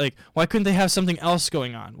have something else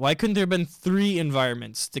going on? Why couldn't there have been 3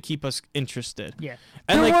 environments to keep us interested? Yeah.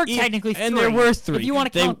 And there were technically 3. And there were 3. If you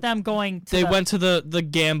want to count them going to went to the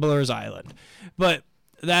Gambler's Island. But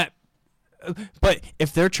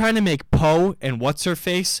if they're trying to make Poe and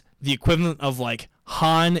what's-her-face the equivalent of like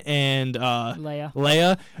Han and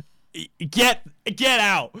Leia, get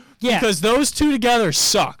out. Yeah. Because those 2 together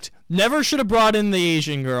sucked. Never should have brought in the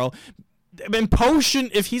Asian girl. And Poe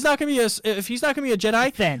shouldn't, if he's not gonna be a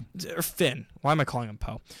Jedi, Finn. Why am I calling him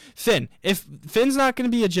Poe? Finn. If Finn's not gonna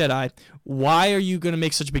be a Jedi, why are you gonna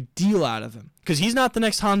make such a big deal out of him? Because he's not the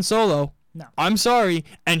next Han Solo. No. I'm sorry,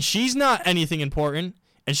 and she's not anything important,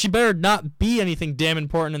 and she better not be anything damn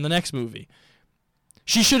important in the next movie.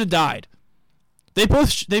 She should have died. They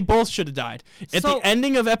both should have died. At the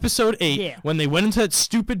ending of episode 8, when they went into that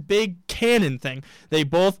stupid big cannon thing, they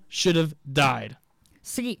both should have died.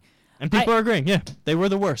 See. And people are agreeing. Yeah, they were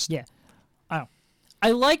the worst. Yeah. I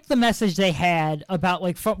like the message they had about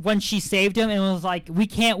like when she saved him and was like, we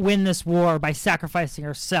can't win this war by sacrificing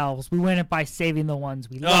ourselves. We win it by saving the ones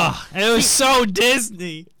we love. It was so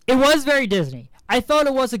Disney. It was very Disney. I thought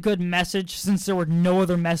it was a good message since there were no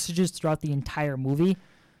other messages throughout the entire movie.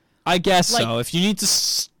 I guess so. If you need to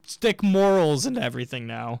stick morals into everything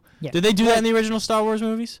now. Yeah. Did they do that in the original Star Wars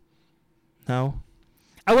movies? No.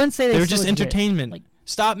 I wouldn't say they were just entertainment.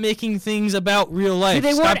 Stop making things about real life.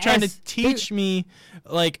 Stop trying to teach me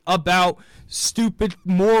about stupid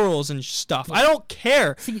morals and stuff. I don't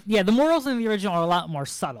care. See, yeah, the morals in the original are a lot more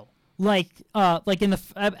subtle. Like in the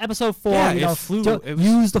episode 4,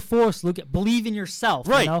 use the Force, Luke. Believe in yourself.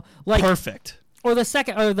 Right. You know? Perfect. Or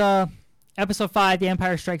the episode 5, The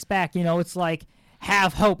Empire Strikes Back. You know, it's like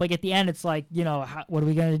have hope. Like at the end, it's like, you know, what are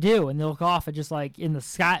we gonna do? And they look off and just like in the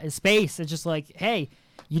sky, space. It's just like, hey.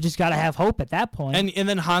 You just gotta have hope at that point. And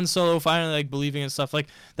then Han Solo finally believing in stuff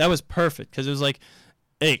that was perfect because it was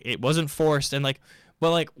it wasn't forced and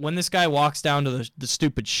when this guy walks down to the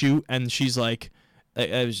stupid chute and she's like,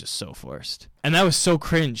 it was just so forced and that was so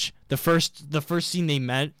cringe. The first scene they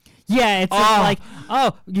met. Yeah, it's just Oh. like,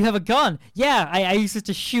 oh, you have a gun. Yeah, I use it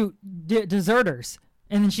to shoot deserters.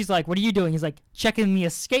 And then she's like, what are you doing? He's like, checking the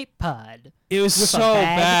escape pod. It was With a so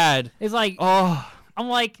bag. bad. It's like, Oh, I'm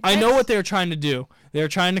like, I know that's- what they were trying to do. They were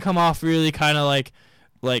trying to come off really kind of like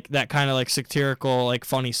that kind of like satirical, like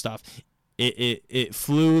funny stuff. It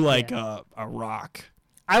flew like a rock.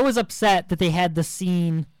 I was upset that they had the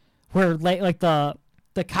scene where like the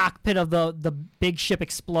cockpit of the big ship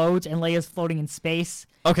explodes and Leia's floating in space.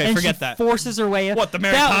 Okay, and forget she that. Forces her way up. What, the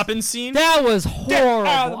Mary That was- Poppins scene? That was Get out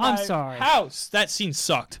horrible. of I'm my sorry. House. That scene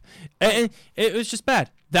sucked. And it was just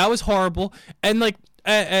bad. That was horrible. And like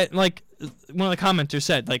one of the commenters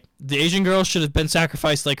said, like the Asian girl should have been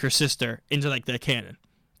sacrificed like her sister into like the canon.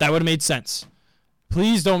 That would have made sense.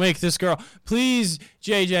 Please don't make this girl. Please,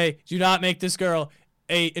 JJ, do not make this girl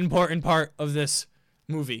a important part of this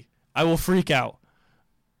movie. I will freak out.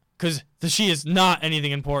 Because she is not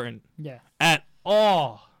anything important Yeah. at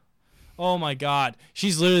all. Oh my God.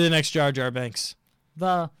 She's literally the next Jar Jar Banks.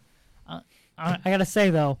 I gotta say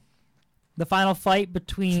though, the final fight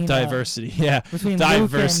between Diversity. Yeah. between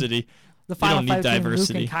Diversity. the final don't need fight between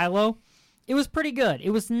diversity. Luke and Kylo, it was pretty good.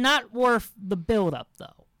 It was not worth the build up though.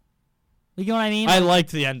 You know what I mean? I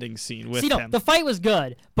liked the ending scene with him. the fight was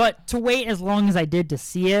good, but to wait as long as I did to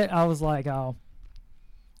see it, I was like, oh.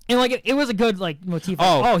 And like it was a good like motif.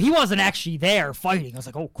 Like, Oh. he wasn't actually there fighting. I was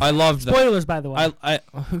like, oh, crap. I loved that. Spoilers, by the way.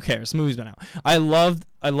 Who cares? The movie's been out. I loved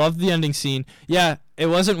the ending scene. Yeah, it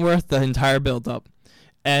wasn't worth the entire build up.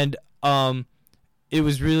 And it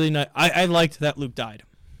was really nice. I liked that Luke died.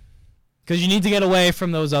 Because you need to get away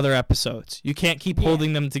from those other episodes. You can't keep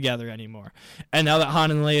holding them together anymore. And now that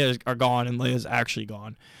Han and Leia are gone and Leia's actually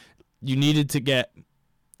gone, you needed to get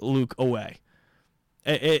Luke away.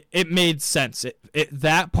 It made sense.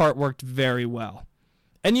 That part worked very well.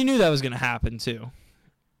 And you knew that was going to happen too.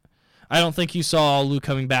 I don't think you saw Luke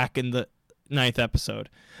coming back in the 9th episode.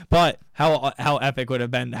 But how epic would it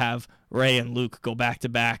have been to have Rey and Luke go back to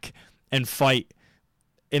back and fight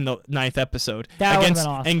in the 9th episode That would have been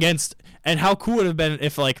awesome. against, and how cool would it have been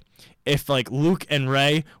if Luke and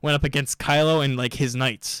Rey went up against Kylo and like his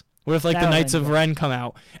knights. What if like That the would've Knights been of good. Ren come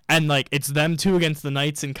out and like it's them two against the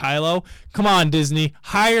Knights and Kylo? Come on, Disney,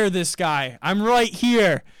 hire this guy. I'm right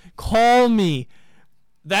here. Call me.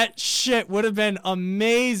 That shit would have been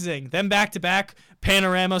amazing. Them back to back,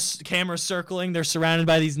 panorama camera circling. They're surrounded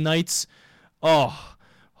by these knights. Oh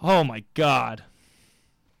my God.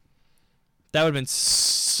 That would have been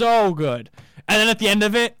so good. And then at the end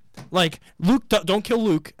of it, like, Luke, don't kill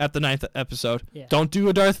Luke at the 9th episode. Yeah. Don't do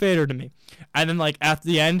a Darth Vader to me. And then, like, at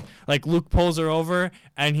the end, like, Luke pulls her over,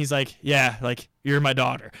 and he's like, yeah, like, you're my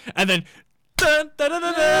daughter. And then, dun, dun, dun,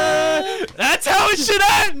 dun, dun. That's how it should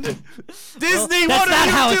end. Disney, That's what not are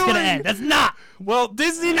you how doing? it's gonna end. That's not. Well,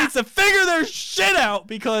 Disney needs to figure their shit out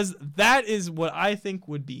because that is what I think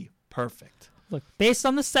would be perfect. Look, based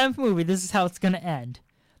on the 7th movie, this is how it's gonna end.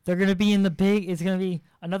 They're gonna be in it's gonna be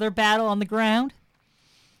another battle on the ground,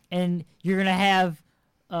 and you're gonna have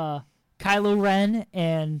Kylo Ren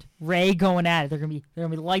and Rey going at it. They're gonna be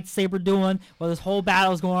lightsaber doing while this whole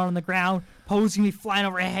battle is going on the ground. Poe's gonna be flying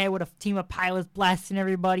overhead with a team of pilots blasting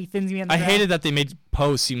everybody. Finn's gonna be on the I ground. hated that they made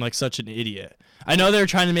Poe seem like such an idiot. I know they were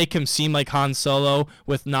trying to make him seem like Han Solo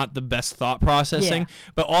with not the best thought processing,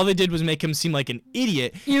 but all they did was make him seem like an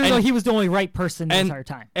idiot. Even And- though he was the only right person the and- entire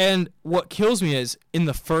time. And what kills me is in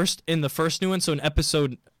the first new one, so in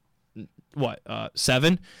episode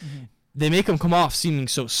 7, they make him come off seeming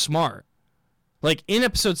so smart. Like in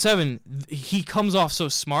episode 7, he comes off so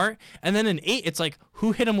smart, and then in 8, it's like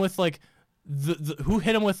who hit him with like the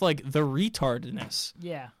retardedness?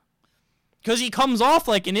 Yeah. Because he comes off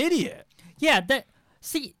like an idiot. Yeah, the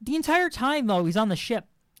entire time though he's on the ship,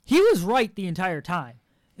 he was right the entire time.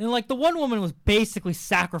 And like the one woman was basically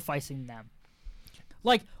sacrificing them.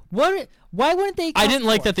 Like why wouldn't they I didn't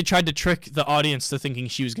like that they tried to trick the audience to thinking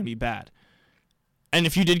she was going to be bad. And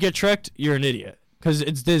if you did get tricked, you're an idiot because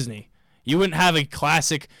it's Disney. You wouldn't have a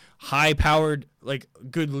classic high-powered like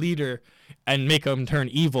good leader and make them turn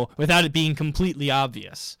evil without it being completely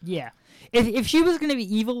obvious. Yeah. If she was gonna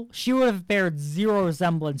be evil, she would have bared zero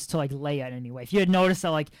resemblance to like Leia in any way. If you had noticed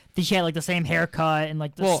that like she had like the same haircut and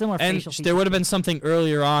like the similar and facial features. there would have been something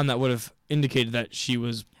earlier on that would have indicated that she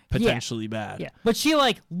was potentially bad. Yeah. But she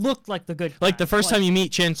like looked like the good Like the guy. first time you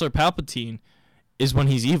meet Chancellor Palpatine is when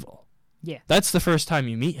he's evil. Yeah. That's the first time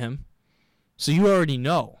you meet him. So you already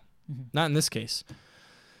know. Not in this case.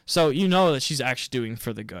 So you know that she's actually doing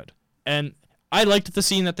for the good. And I liked the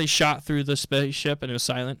scene that they shot through the spaceship and it was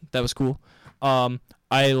silent. That was cool.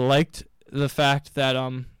 I liked the fact that I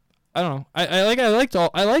don't know.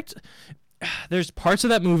 I liked there's parts of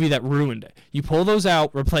that movie that ruined it. You pull those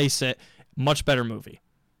out, replace it, much better movie.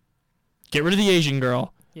 Get rid of the Asian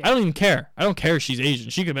girl. Yeah. I don't even care. I don't care if she's Asian.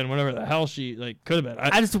 She could have been whatever the hell she could have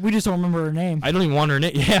been. We just don't remember her name. I don't even want her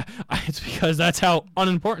name. Yeah, it's because that's how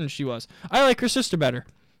unimportant she was. I like her sister better.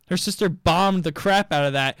 Her sister bombed the crap out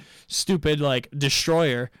of that stupid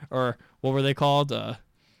destroyer, or what were they called? I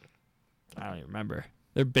don't even remember.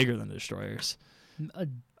 They're bigger than destroyers.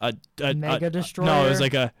 A mega destroyer. No, it was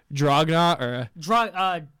like a Dragnot or a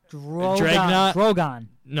Dragonaught. Drogon.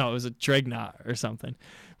 No, it was a Dragnot or something.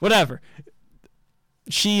 Whatever.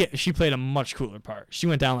 She played a much cooler part. She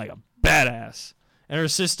went down like a badass. And her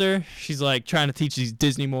sister, she's like trying to teach these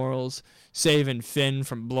Disney morals, saving Finn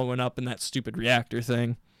from blowing up in that stupid reactor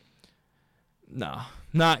thing. No,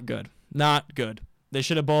 not good. Not good. They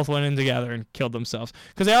should have both went in together and killed themselves.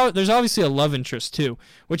 Because there's obviously a love interest too,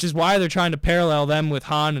 which is why they're trying to parallel them with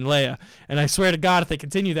Han and Leia. And I swear to God, if they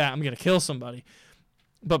continue that, I'm gonna kill somebody.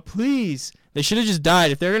 But please, they should have just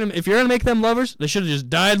died. If you're gonna make them lovers, they should have just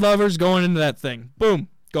died lovers going into that thing. Boom,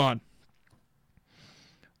 gone.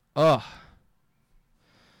 Ugh.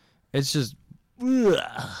 It's just. Ugh.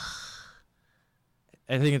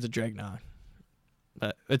 I think it's a Dragnot,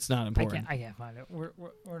 but it's not important. I can't find it. We're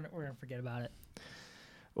gonna forget about it.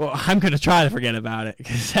 Well, I'm gonna try to forget about it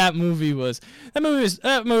because that movie is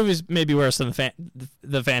maybe worse than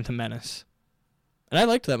the Phantom Menace, and I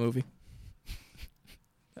liked that movie.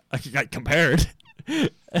 I got compared.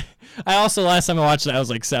 I also, last time I watched it, I was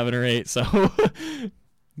like 7 or 8. So.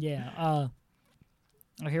 Yeah.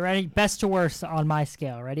 Okay, ready? Best to worst on my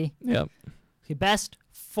scale. Ready? Yep. Okay, best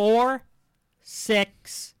 4,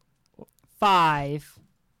 6, 5.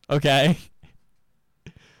 Okay.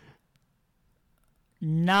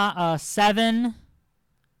 7,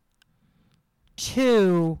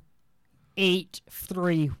 2, 8,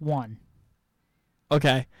 3, 1.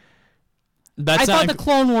 Okay. I thought the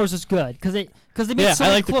Clone Wars was good because they made I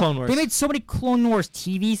like the Clone Wars. They made so many Clone Wars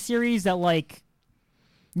TV series that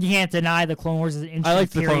you can't deny the Clone Wars is an interesting I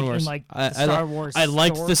like the Clone Wars. In, the Star Wars. I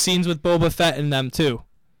liked the scenes with Boba Fett in them too.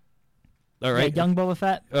 All right. Yeah, young Boba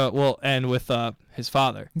Fett. And with his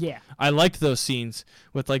father. Yeah. I liked those scenes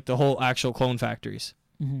with the whole actual clone factories.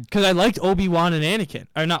 Mm-hmm. Because I liked Obi-Wan and Anakin.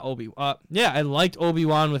 Or not I liked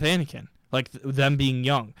Obi-Wan with Anakin. Them being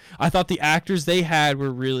young. I thought the actors they had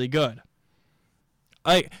were really good.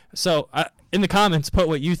 In the comments, put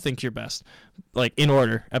what you think your best, in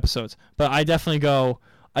order episodes. But I definitely go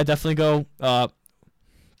 4,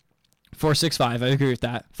 6, 5. I agree with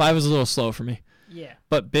that. 5 was a little slow for me. Yeah.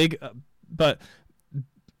 But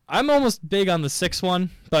I'm almost big on the 6 one.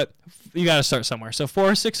 But you got to start somewhere. So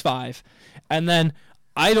 4, 6, 5, and then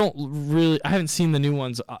I haven't seen the new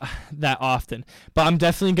ones that often. But I'm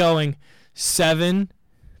definitely going 7,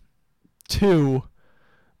 2.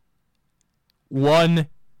 1,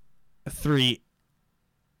 3,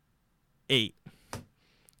 8.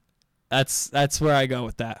 That's where I go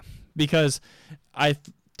with that because I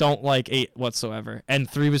don't like 8 whatsoever, and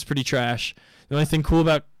 3 was pretty trash. The only thing cool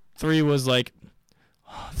about 3 was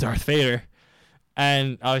Darth Vader,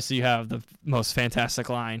 and obviously you have the most fantastic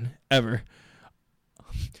line ever.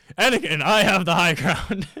 Anakin, I have the high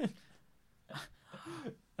ground.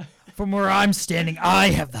 From where I'm standing,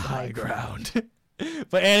 I have the high ground.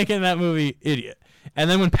 But Anakin in that movie, idiot. And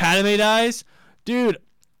then when Padme dies, dude,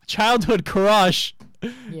 childhood crush.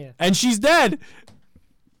 Yeah. And she's dead.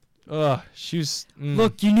 Ugh, she was.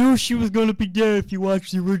 Look, you knew she was gonna be dead if you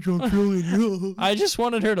watched the original trilogy. I just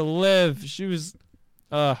wanted her to live. She was.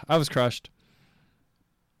 I was crushed.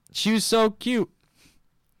 She was so cute.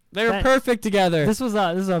 They were perfect together. This was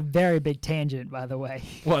a very big tangent, by the way.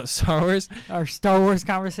 What, Star Wars? Our Star Wars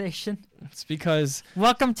conversation. It's because...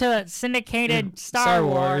 Welcome to syndicated Star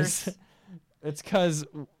Wars. It's because,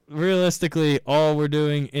 realistically, all we're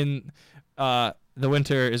doing in the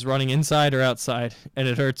winter is running inside or outside, and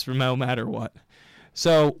it hurts no matter what.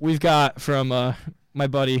 So, we've got from my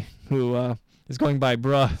buddy who is going by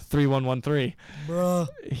Bruh3113. Bruh.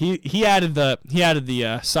 He added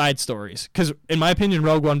the side stories because in my opinion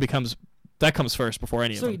Rogue One comes first before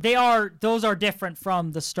any of them. Those are different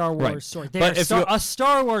from the Star Wars story. But a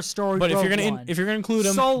Star Wars story. But if you're gonna include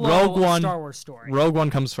them, Solo, Rogue One, Star Wars story. Rogue One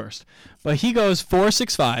comes first. But he goes 4,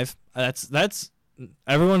 6, 5. That's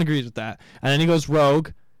everyone agrees with that. And then he goes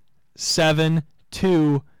Rogue 7,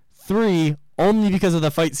 2, 3 only because of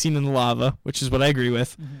the fight scene in the lava, which is what I agree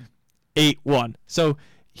with. Mm-hmm. 8, 1. So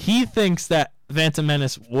he thinks that Phantom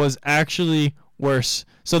Menace was actually worse.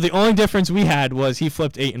 So the only difference we had was he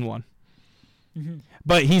flipped 8 and 1. Mm-hmm.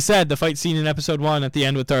 But he said the fight scene in episode 1 at the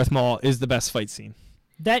end with Darth Maul is the best fight scene.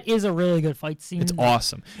 That is a really good fight scene. It's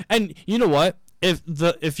awesome. And you know what?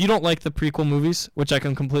 if you don't like the prequel movies, which I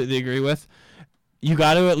can completely agree with, you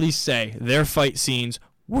got to at least say their fight scenes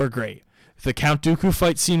were great. The Count Dooku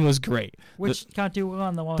fight scene was great. Which Count Dooku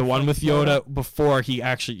on the one? The one with Yoda before he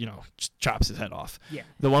actually, chops his head off. Yeah.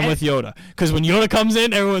 The one with Yoda, because when Yoda comes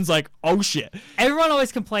in, everyone's like, "Oh shit!" Everyone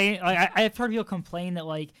always complain. Like I've heard people complain that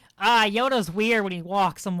like, Yoda's weird when he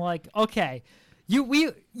walks. I'm like, okay, you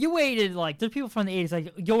waited like there's people from the 80s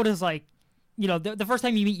like Yoda's like, the first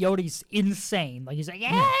time you meet Yoda, he's insane. Like he's like,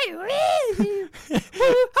 yeah,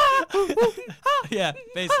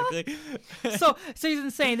 basically. so he's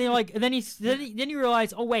insane. Then you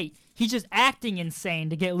realize, oh wait, he's just acting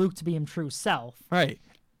insane to get Luke to be his true self. Right.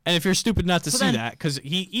 And if you're stupid not to see that, because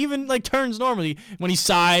he even like turns normally when he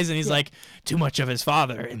sighs and he's like too much of his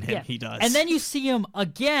father in him, he does. And then you see him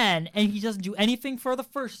again, and he doesn't do anything for the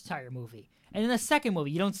first entire movie. And in the second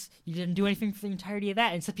movie, you didn't do anything for the entirety of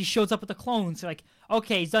that, except he shows up with the clones. You're like,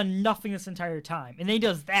 okay, he's done nothing this entire time, and then he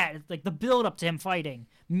does that. It's like the build up to him fighting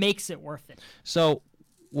makes it worth it. So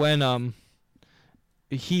when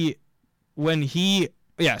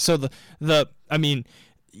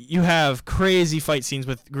you have crazy fight scenes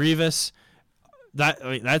with Grievous.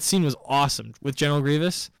 That scene was awesome with General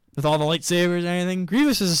Grievous with all the lightsabers and everything.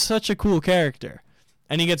 Grievous is such a cool character.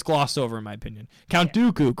 And he gets glossed over, in my opinion. Count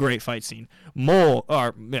Dooku, great fight scene. Maul,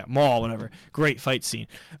 whatever, great fight scene.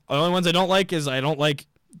 The only ones I don't like is I don't like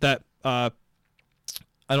Mace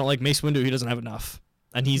Windu. He doesn't have enough,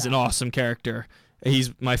 and he's an awesome character.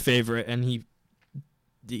 He's my favorite, and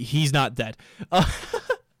he's not dead.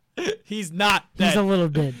 He's not dead. He's a little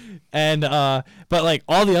dead. And but like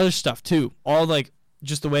all the other stuff too, all like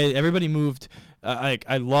just the way everybody moved.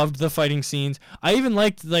 I loved the fighting scenes. I even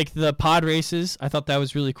liked like the pod races. I thought that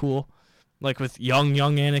was really cool. Like with young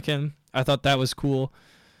Anakin, I thought that was cool.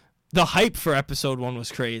 The hype for episode 1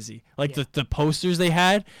 was crazy. Like the posters they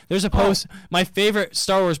had. There's a post. My favorite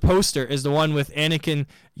Star Wars poster is the one with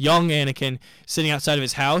young Anakin sitting outside of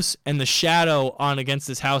his house, and the shadow on against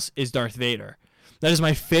his house is Darth Vader. That is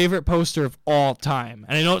my favorite poster of all time.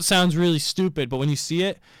 And I know it sounds really stupid, but when you see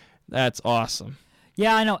it, that's awesome.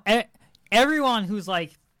 Yeah, I know. Everyone who's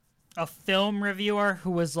like a film reviewer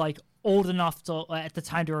who was like old enough to at the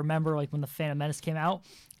time to remember like when the Phantom Menace came out,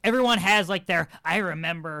 everyone has like I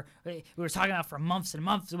remember we were talking about for months and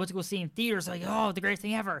months. Went to go see in theaters, like, oh, the greatest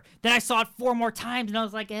thing ever. Then I saw it 4 more times, and I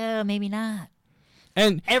was like, maybe not.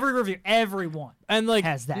 And every review, everyone and like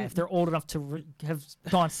has that if they're old enough to have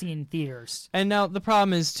gone see in theaters. And now the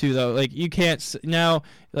problem is too though, like you can't now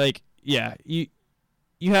like you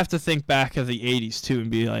have to think back of the 80s too and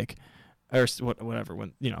be like, or whatever,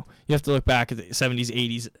 when you have to look back at the 70s,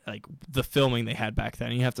 80s, like the filming they had back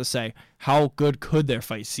then. And you have to say how good could their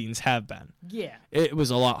fight scenes have been. Yeah, it was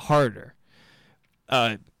a lot harder.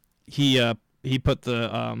 He put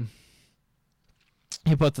the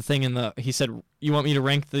thing in the. He said, "You want me to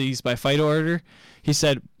rank these by fight order?" He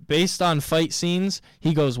said, based on fight scenes,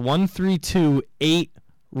 he goes 1, 3, 2, 8,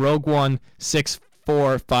 Rogue One, 6,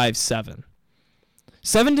 4, 5, 7.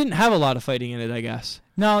 7 didn't have a lot of fighting in it, I guess.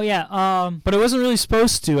 No, yeah. But it wasn't really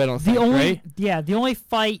supposed to, I don't think, right? Yeah, the only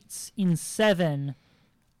fights in 7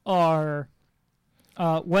 are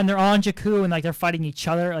when they're on Jakku and like they're fighting each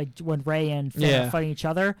other, like when Rey and Finn are fighting each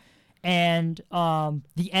other, and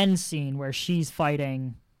the end scene where she's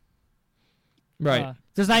fighting. Right.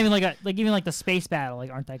 There's not even like the space battle, like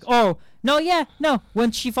aren't like no.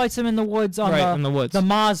 When she fights him in the woods on the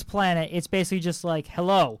Maz planet, it's basically just like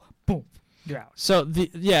hello, boom. You're out. So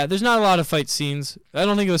there's not a lot of fight scenes. I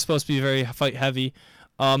don't think it was supposed to be very fight heavy.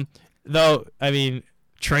 Though I mean,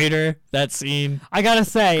 Traitor, that scene. I gotta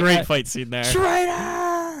say, great fight scene there.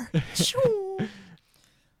 Traitor.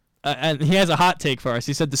 And he has a hot take for us.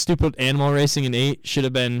 He said the stupid animal racing in 8 should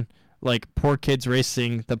have been like poor kids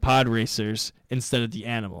racing the pod racers instead of the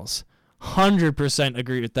animals. 100%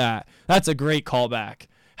 agree with that. That's a great callback.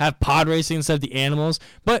 Have pod racing instead of the animals,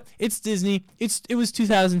 but it's Disney. It was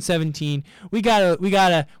 2017. We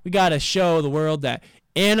gotta show the world that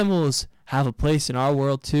animals have a place in our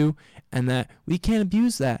world too, and that we can't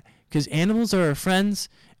abuse that because animals are our friends,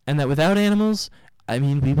 and that without animals, I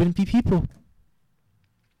mean, we wouldn't be people.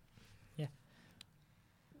 Yeah.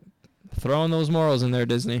 Throwing those morals in there,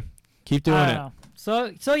 Disney. Keep doing it. Know.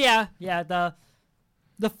 So yeah.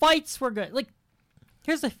 The fights were good. Like,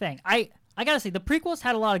 here's the thing. I gotta say, the prequels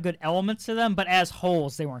had a lot of good elements to them, but as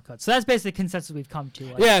wholes, they weren't good. So that's basically the consensus we've come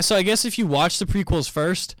to. Yeah, so I guess if you watch the prequels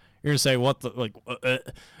first, you're gonna say,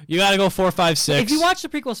 you gotta go 4, 5, 6. If you watch the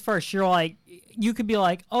prequels first, you could be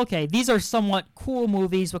like, okay, these are somewhat cool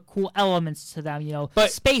movies with cool elements to them,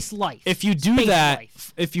 but space life. If you do that,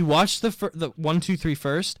 if you watch the 1, 2, 3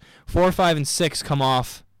 first, 4, 5, and 6 come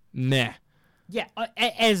off meh. Yeah,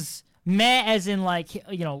 as meh as in like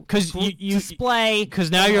Because you display. Because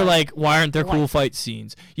now you're like, why aren't there cool fight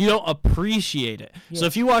scenes? You don't appreciate it. Yeah. So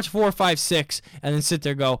if you watch 4, 5, 6, and then sit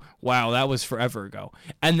there and go, wow, that was forever ago,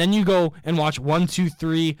 and then you go and watch 1, 2,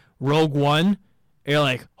 3, Rogue One, you're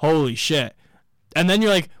like, holy shit, and then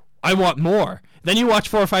you're like, I want more. Then you watch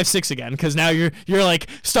 4, 5, 6 again because now you're like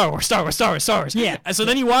Star Wars, Star Wars, Star Wars, Star Wars. Yeah. And so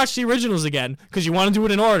then you watch the originals again because you want to do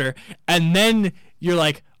it in order, and then you're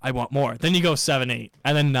like, I want more. Then you go 7, 8,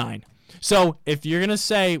 and then 9. So if you're gonna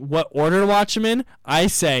say what order to watch them in, I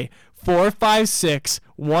say 4, 5, 6,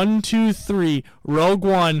 1, 2, 3, Rogue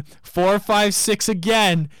One, 4, 5, 6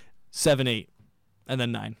 again, 7, 8, and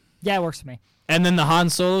then 9. Yeah, it works for me. And then the Han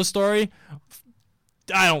Solo story,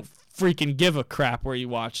 I don't freaking give a crap where you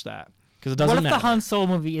watch that because it doesn't What if matter. the Han Solo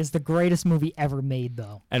movie is the greatest movie ever made,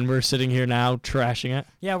 though? And we're sitting here now trashing it.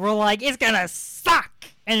 Yeah, we're like, it's gonna suck,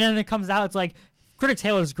 and then it comes out, it's like, Critics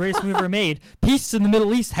hail it as the greatest movie ever made. Peace in the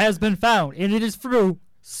Middle East has been found, and it is through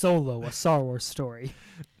Solo, a Star Wars story.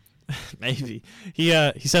 Maybe he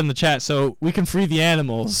said in the chat, so we can free the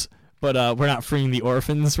animals, but we're not freeing the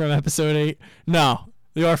orphans from episode 8. No,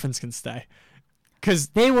 the orphans can stay, because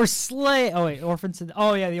They were Oh wait, orphans.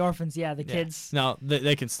 Oh yeah, the orphans. Yeah, the kids. No,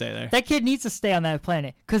 they can stay there. That kid needs to stay on that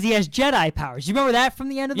planet because he has Jedi powers. You remember that from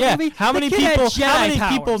the end of the Yeah, movie? how The many kid had people? Jedi How many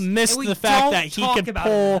powers, people missed and we the fact don't that he talk could about it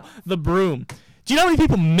pull enough. the broom? Do you know how many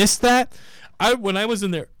people missed that? When I was in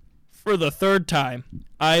there for the third time,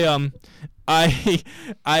 I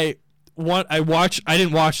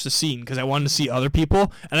didn't watch the scene because I wanted to see other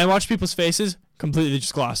people, and I watched people's faces completely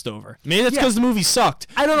just glossed over. Maybe that's Yeah. because the movie sucked.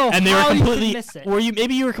 I don't know And they how were you could completely. miss it.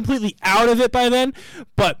 Maybe you were completely out of it by then,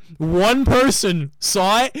 but one person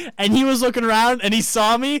saw it and he was looking around and he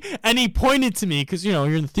saw me and he pointed to me because you're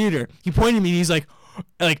in the theater. He pointed to me and he's like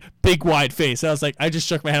big wide face. I was like, I just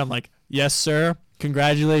shook my head. I'm like, yes, sir.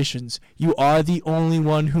 Congratulations. You are the only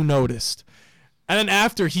one who noticed. And then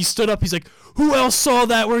after he stood up, he's like, who else saw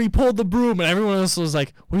that where he pulled the broom? And everyone else was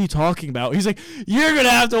like, what are you talking about? He's like, you're going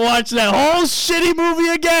to have to watch that whole shitty movie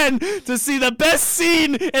again to see the best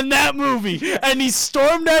scene in that movie. And he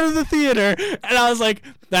stormed out of the theater. And I was like,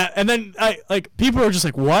 that. And then people were just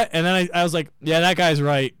like, what? And then I was like, yeah, that guy's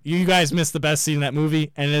right. You guys missed the best scene in that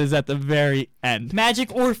movie. And it is at the very end.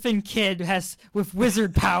 Magic orphan kid with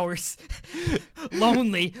wizard powers,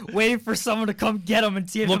 lonely, waiting for someone to come get him and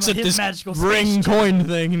give Looks him at his this magical ring space coin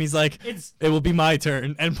thing. And he's like, It's it will be my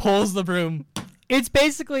turn. And pulls the broom. It's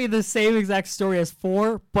basically the same exact story as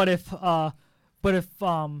 4, but if crap,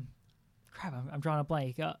 I'm drawing a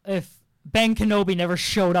blank. If Ben Kenobi never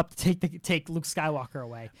showed up to take Luke Skywalker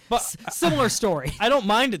away, But similar story. I don't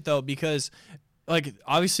mind it though because,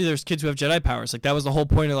 obviously there's kids who have Jedi powers. That was the whole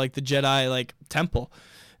point of the Jedi temple.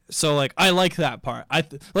 So I like that part.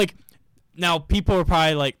 Now people are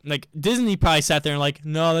probably like Disney probably sat there and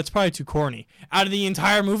no, that's probably too corny. Out of the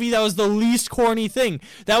entire movie, that was the least corny thing.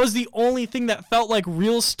 That was the only thing that felt like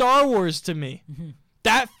real Star Wars to me. Mm-hmm.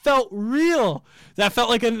 That felt real. That felt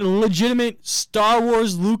like a legitimate Star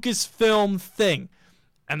Wars Lucasfilm thing.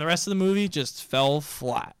 And the rest of the movie just fell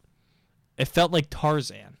flat. It felt like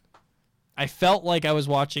Tarzan. I felt like I was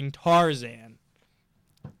watching Tarzan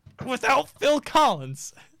without Phil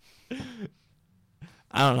Collins.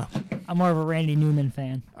 I don't know. I'm more of a Randy Newman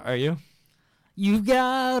fan. Are you? You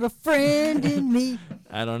got a friend in me.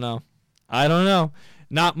 I don't know.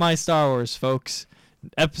 Not my Star Wars, folks.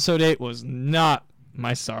 Episode 8 was not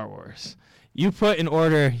my Star Wars. He put in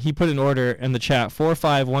order in the chat 4,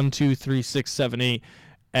 5, 1, 2, 3, 6, 7, 8,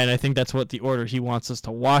 and I think that's what the order he wants us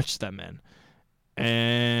to watch them in.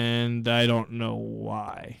 And I don't know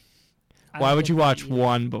why. Why would you watch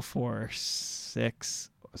 1 before 6,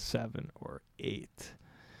 7, or 8?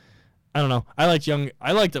 I don't know. I liked young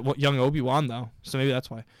Obi-Wan though, so maybe that's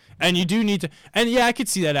why. And you do need to, and yeah, I could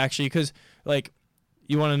see that actually, because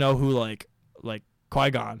you want to know who like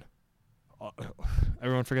Qui-Gon.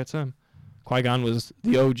 Everyone forgets him. Qui-Gon was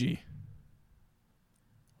the OG.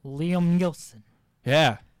 Liam Neeson.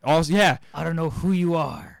 Yeah. Also, yeah. I don't know who you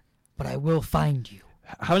are, but I will find you.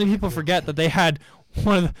 How many people forget that they had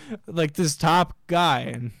one of this top guy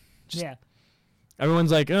and Yeah.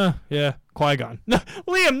 everyone's like, yeah, Qui-Gon. No,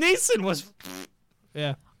 Liam Neeson was.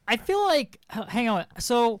 Yeah. I feel like. Hang on.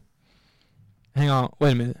 So. Hang on.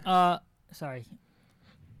 Wait a minute. Sorry.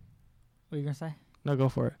 What are you gonna say? No, go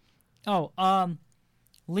for it. Oh, Liam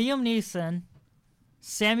Neeson,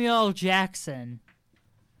 Samuel L. Jackson,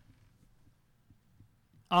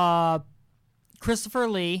 Christopher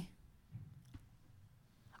Lee.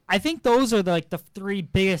 I think those are the 3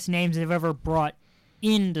 biggest names they've ever brought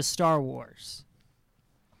into Star Wars.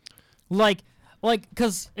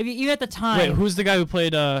 Because even at the time, Wait, who's the guy who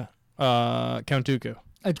played Count Dooku.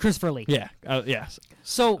 Christopher Lee. Yeah, yeah.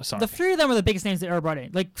 So Sorry. the three of them are the biggest names that ever brought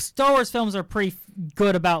in. Like Star Wars films are pretty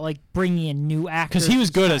good about like bringing in new actors. Because he was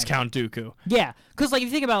good as Right. Count Dooku. Yeah, because like if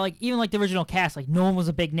you think about like even like the original cast, like no one was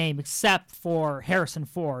a big name except for Harrison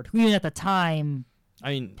Ford, who even at the time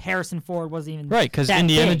I mean, Harrison Ford wasn't even right? Because that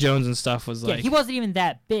Indiana big. Jones and stuff was Yeah, like, he wasn't even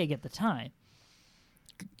that big at the time.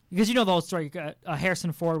 Because you know the whole story.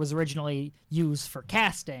 Harrison Ford was originally used for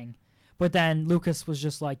casting, but then Lucas was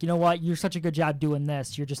just like, you know what, you're such a good job doing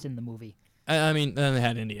this, you're just in the movie. I mean, then they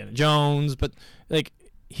had Indiana Jones, but like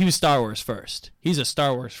he was Star Wars first. He's a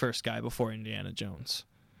Star Wars first guy before Indiana Jones.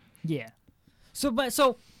 Yeah. So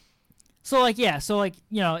like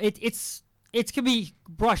you know it can be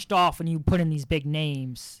brushed off when you put in these big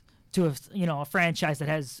names to a franchise that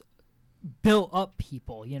has built up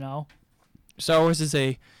people. You know. Star Wars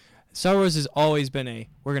has always been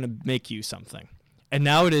we're gonna make you something, and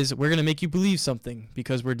now it is we're gonna make you believe something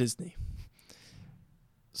because we're Disney.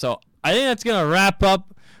 So I think that's gonna wrap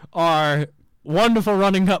up our wonderful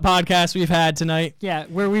running podcast we've had tonight. Yeah,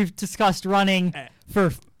 where we've discussed running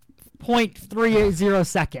for 0.30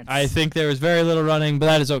 seconds. I think there was very little running, but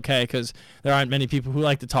that is okay because there aren't many people who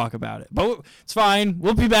like to talk about it. But it's fine.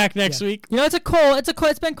 We'll be back next week. You know,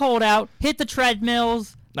 it's been cold out. Hit the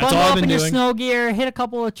treadmills. That's bundle all I've up been in your doing. snow gear. Hit a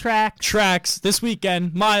couple of tracks. Tracks this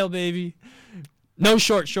weekend, mile baby. No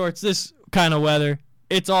short shorts this kind of weather.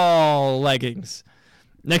 It's all leggings.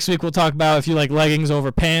 Next week we'll talk about if you like leggings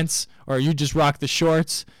over pants or you just rock the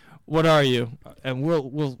shorts. What are you? And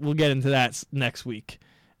we'll get into that next week.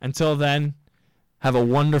 Until then, have a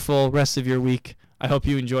wonderful rest of your week. I hope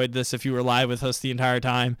you enjoyed this if you were live with us the entire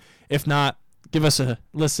time. If not, give us a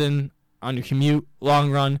listen on your commute,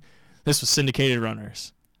 long run. This was Syndicated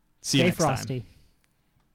Runners. See you Stay next time. frosty.